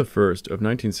 On May the 1st of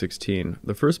 1916,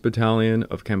 the 1st Battalion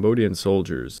of Cambodian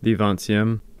soldiers, the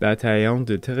 20e Bataillon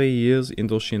de Tirailleurs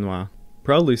Indochinois,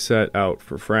 proudly set out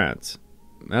for France.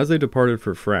 As they departed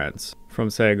for France, from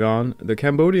Saigon, the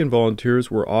Cambodian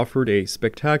volunteers were offered a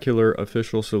spectacular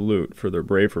official salute for their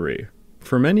bravery.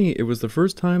 For many, it was the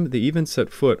first time they even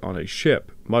set foot on a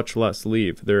ship, much less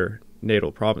leave their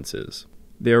natal provinces.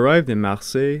 They arrived in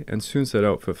Marseille and soon set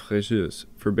out for Fréjus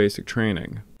for basic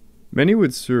training. Many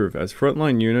would serve as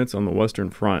frontline units on the Western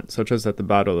Front, such as at the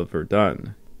Battle of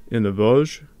Verdun, in the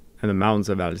Vosges and the mountains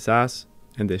of Alsace,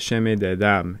 and the Chemin des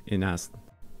Dames in Aisne.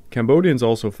 Cambodians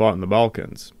also fought in the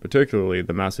Balkans, particularly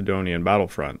the Macedonian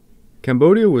battlefront.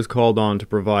 Cambodia was called on to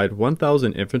provide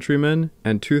 1,000 infantrymen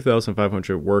and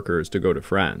 2,500 workers to go to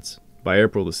France. By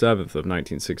April the 7th of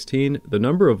 1916, the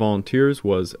number of volunteers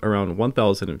was around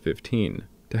 1,015.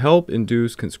 To help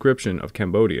induce conscription of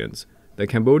Cambodians, the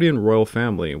Cambodian royal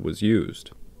family was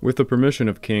used. With the permission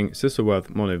of King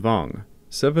Sisaweth-Monivong,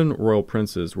 7 royal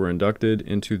princes were inducted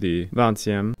into the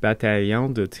 20e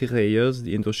Bataillon de Tirailleurs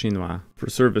Indochinois for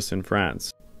service in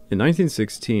France. In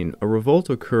 1916, a revolt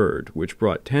occurred which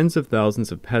brought tens of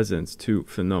thousands of peasants to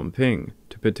Phnom Penh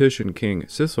to petition King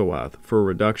Sisaweth for a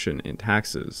reduction in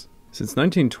taxes. Since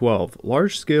 1912,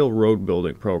 large-scale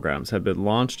road-building programs have been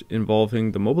launched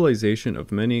involving the mobilization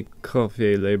of many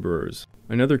Crevier laborers.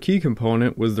 Another key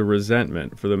component was the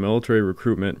resentment for the military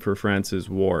recruitment for France's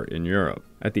war in Europe.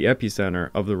 At the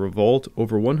epicenter of the revolt,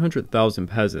 over 100,000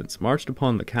 peasants marched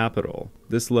upon the capital.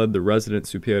 This led the resident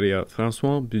superior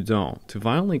François Boudon to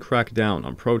violently crack down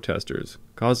on protesters,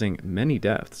 causing many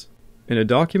deaths. In a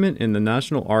document in the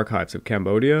National Archives of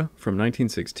Cambodia from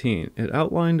 1916, it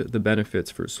outlined the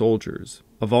benefits for soldiers.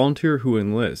 A volunteer who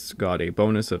enlists got a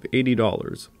bonus of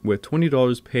 $80, with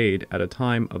 $20 paid at a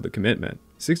time of the commitment,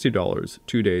 $60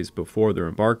 2 days before their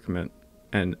embarkment,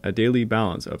 and a daily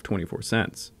balance of 24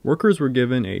 cents. Workers were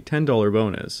given a $10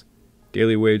 bonus,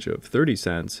 daily wage of 30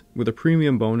 cents, with a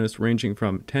premium bonus ranging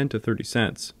from 10 to 30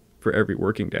 cents for every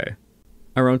working day.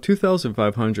 Around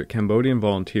 2,500 Cambodian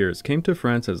volunteers came to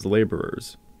France as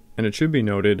laborers, and it should be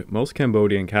noted most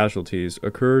Cambodian casualties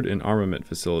occurred in armament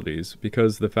facilities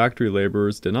because the factory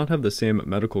laborers did not have the same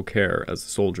medical care as the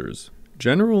soldiers.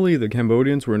 Generally, the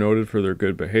Cambodians were noted for their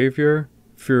good behavior,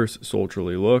 fierce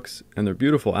soldierly looks, and their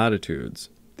beautiful attitudes.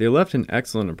 They left an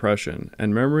excellent impression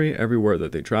and memory everywhere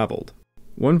that they traveled.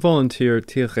 One volunteer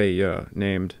tirailleur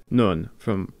named Nun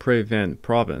from Prévennes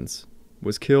province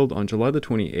was killed on July the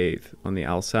 28th on the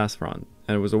Alsace front,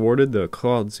 and was awarded the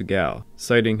Croix de Guerre,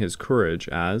 citing his courage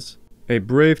as a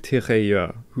brave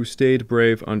tirailleur who stayed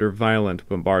brave under violent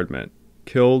bombardment,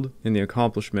 killed in the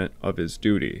accomplishment of his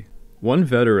duty. One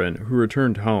veteran who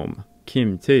returned home,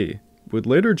 Kim T, would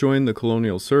later join the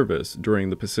colonial service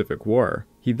during the Pacific War.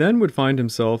 He then would find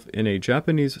himself in a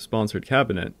Japanese-sponsored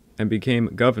cabinet and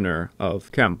became governor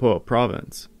of Campo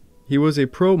province. He was a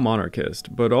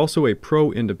pro-monarchist, but also a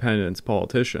pro-independence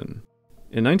politician.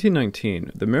 In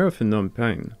 1919, the mayor of Phnom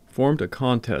Penh formed a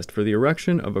contest for the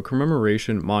erection of a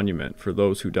commemoration monument for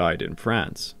those who died in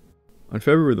France. On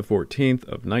February the 14th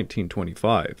of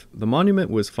 1925, the monument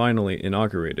was finally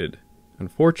inaugurated.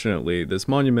 Unfortunately, this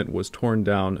monument was torn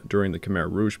down during the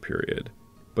Khmer Rouge period,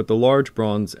 but the large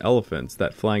bronze elephants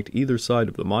that flanked either side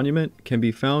of the monument can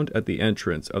be found at the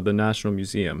entrance of the National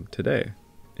Museum today.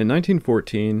 In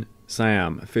 1914,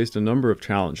 Siam faced a number of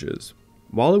challenges.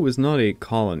 While it was not a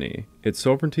colony, its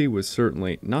sovereignty was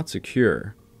certainly not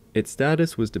secure. Its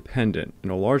status was dependent in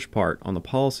a large part on the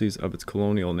policies of its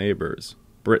colonial neighbors,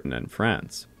 Britain and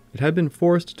France. It had been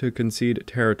forced to concede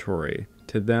territory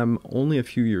to them only a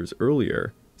few years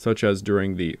earlier, such as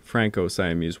during the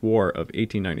Franco-Siamese War of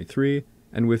 1893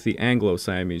 and with the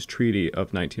Anglo-Siamese Treaty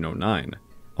of 1909.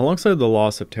 Alongside the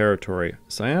loss of territory,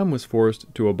 Siam was forced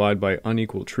to abide by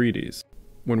unequal treaties.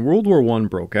 When World War I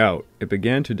broke out, it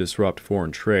began to disrupt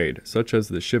foreign trade, such as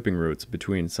the shipping routes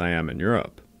between Siam and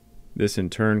Europe. This in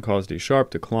turn caused a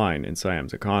sharp decline in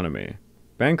Siam's economy.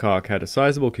 Bangkok had a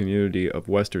sizable community of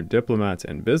Western diplomats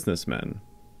and businessmen.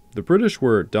 The British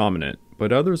were dominant,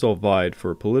 but others all vied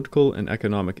for political and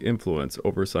economic influence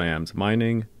over Siam's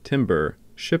mining, timber,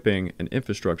 shipping, and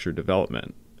infrastructure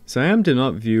development. Siam did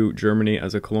not view Germany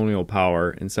as a colonial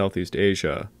power in Southeast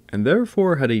Asia, and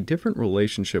therefore had a different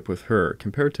relationship with her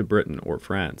compared to Britain or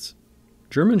France.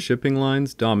 German shipping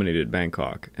lines dominated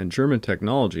Bangkok, and German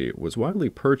technology was widely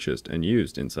purchased and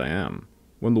used in Siam.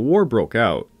 When the war broke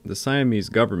out, the Siamese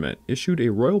government issued a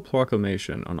royal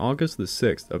proclamation on August the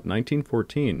 6th of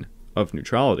 1914 of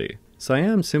neutrality.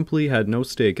 Siam simply had no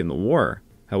stake in the war.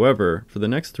 However, for the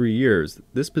next 3 years,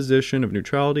 this position of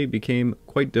neutrality became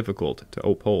quite difficult to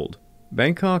uphold.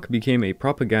 Bangkok became a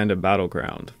propaganda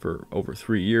battleground for over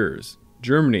 3 years.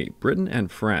 Germany, Britain,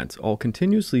 and France all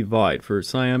continuously vied for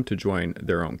Siam to join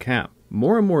their own camp.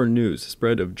 More and more news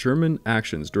spread of German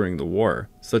actions during the war,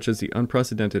 such as the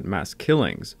unprecedented mass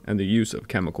killings and the use of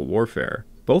chemical warfare.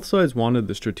 Both sides wanted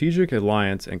the strategic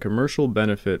alliance and commercial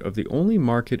benefit of the only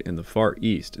market in the Far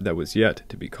East that was yet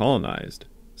to be colonized,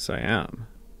 Siam.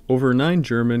 Over 9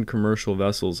 German commercial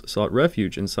vessels sought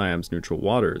refuge in Siam's neutral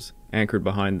waters, anchored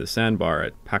behind the sandbar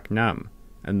at Pak Nam,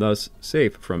 and thus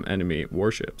safe from enemy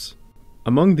warships.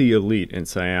 Among the elite in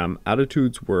Siam,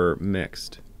 attitudes were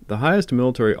mixed. The highest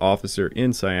military officer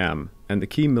in Siam, and the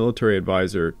key military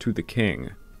advisor to the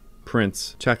king,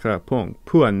 Prince Chakrapong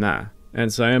Puana,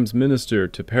 and Siam's minister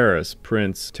to Paris,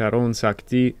 Prince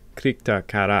Charonsakti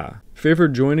Kriktakara,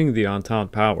 favored joining the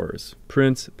Entente powers.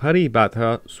 Prince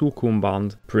Paribatra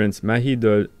Sukumband, Prince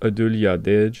Mahidul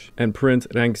Adulyadej, and Prince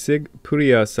Rangsig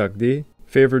Puriyasakdi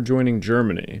favored joining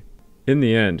Germany. In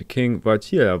the end, King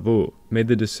WW1 made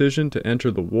the decision to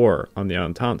enter the war on the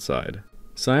Entente side.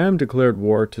 Siam declared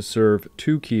war to serve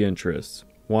two key interests.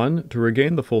 One, to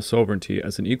regain the full sovereignty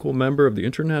as an equal member of the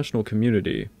international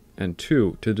community, and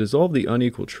two, to dissolve the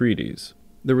unequal treaties.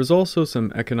 There was also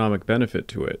some economic benefit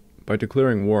to it. By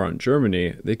declaring war on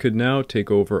Germany, they could now take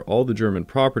over all the German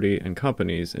property and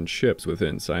companies and ships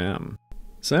within Siam.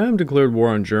 Siam declared war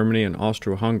on Germany and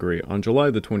Austro-Hungary on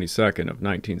July the 22nd of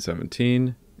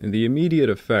 1917, and the immediate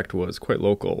effect was quite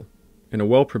local. In a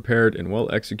well-prepared and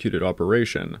well-executed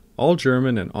operation, all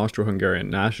German and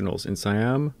Austro-Hungarian nationals in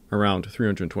Siam, around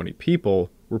 320 people,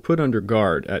 were put under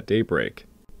guard at daybreak.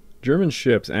 German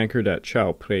ships anchored at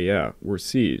Chao Phraya were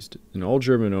seized, and all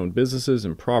German-owned businesses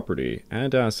and property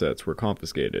and assets were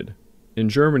confiscated. In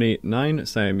Germany, 9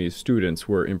 Siamese students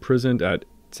were imprisoned at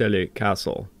Celle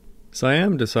Castle.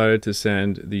 Siam decided to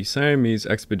send the Siamese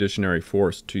Expeditionary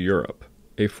Force to Europe,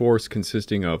 a force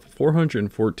consisting of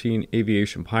 414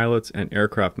 aviation pilots and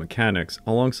aircraft mechanics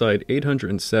alongside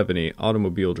 870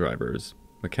 automobile drivers,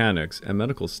 mechanics, and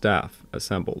medical staff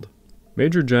assembled.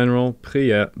 Major General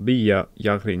Priya Biya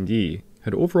Yagrindi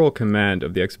had overall command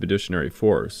of the expeditionary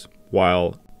force,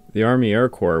 while the Army Air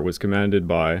Corps was commanded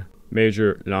by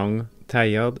Major Lang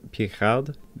Tayard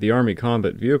Picard. The Army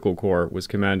Combat Vehicle Corps was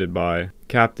commanded by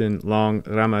Captain Lang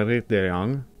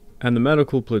Ramaritdeang, and the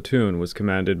medical platoon was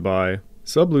commanded by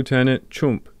Sub-Lieutenant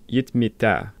Chump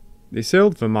Yitmita. They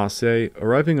sailed from Marseille,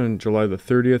 arriving on July the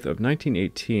 30th of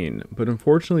 1918, but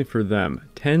unfortunately for them,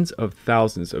 tens of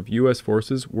thousands of U.S.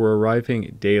 forces were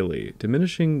arriving daily,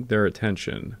 diminishing their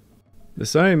attention. The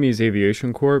Siamese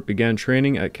Aviation Corps began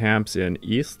training at camps in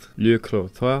Istres, Le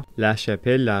Crotoy, La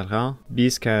Chapelle-la-Reine,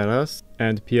 Biscarrosse,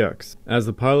 and Pioux, as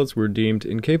the pilots were deemed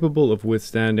incapable of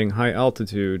withstanding high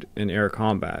altitude and air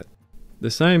combat. The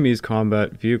Siamese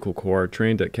Combat Vehicle Corps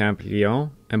trained at Camp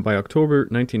Lyon, and by October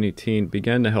 1918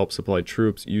 began to help supply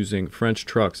troops using French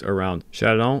trucks around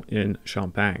Shandong in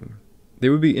Champagne. They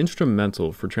would be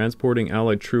instrumental for transporting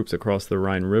Allied troops across the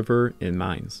Rhine River in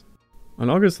mines. On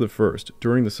August the 1st,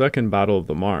 during the Second Battle of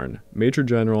the Marne, Major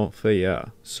General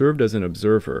Fayet served as an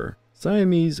observer.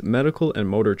 Siamese medical and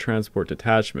motor transport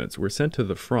detachments were sent to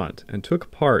the front and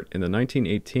took part in the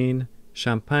 1918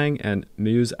 Champagne and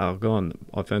Meuse-Argonne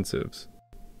offensives.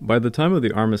 By the time of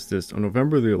the armistice on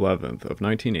November the 11th of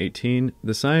 1918,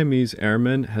 the Siamese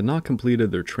airmen had not completed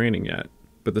their training yet,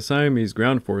 but the Siamese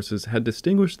ground forces had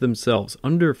distinguished themselves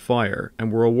under fire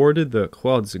and were awarded the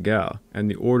Croix de Guerre and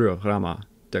the Order of Rama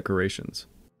decorations.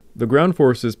 The ground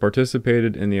forces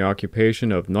participated in the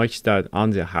occupation of Neustadt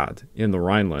an der Had in the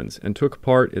Rhinelands and took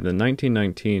part in the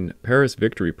 1919 Paris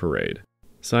Victory Parade.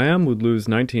 Siam would lose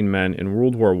 19 men in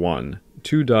World War I.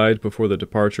 2 died before the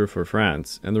departure for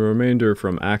France, and the remainder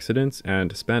from accidents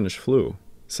and Spanish flu.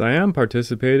 Siam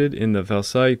participated in the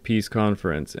Versailles Peace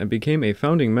Conference and became a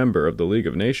founding member of the League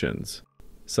of Nations.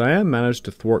 Siam managed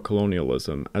to thwart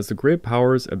colonialism as the great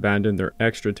powers abandoned their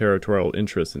extraterritorial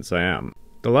interests in Siam.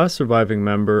 The last surviving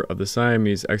member of the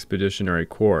Siamese Expeditionary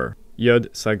Corps, Yud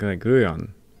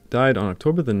Sagreguyan, died on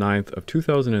October the 9th of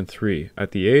 2003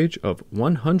 at the age of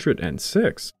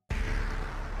 106.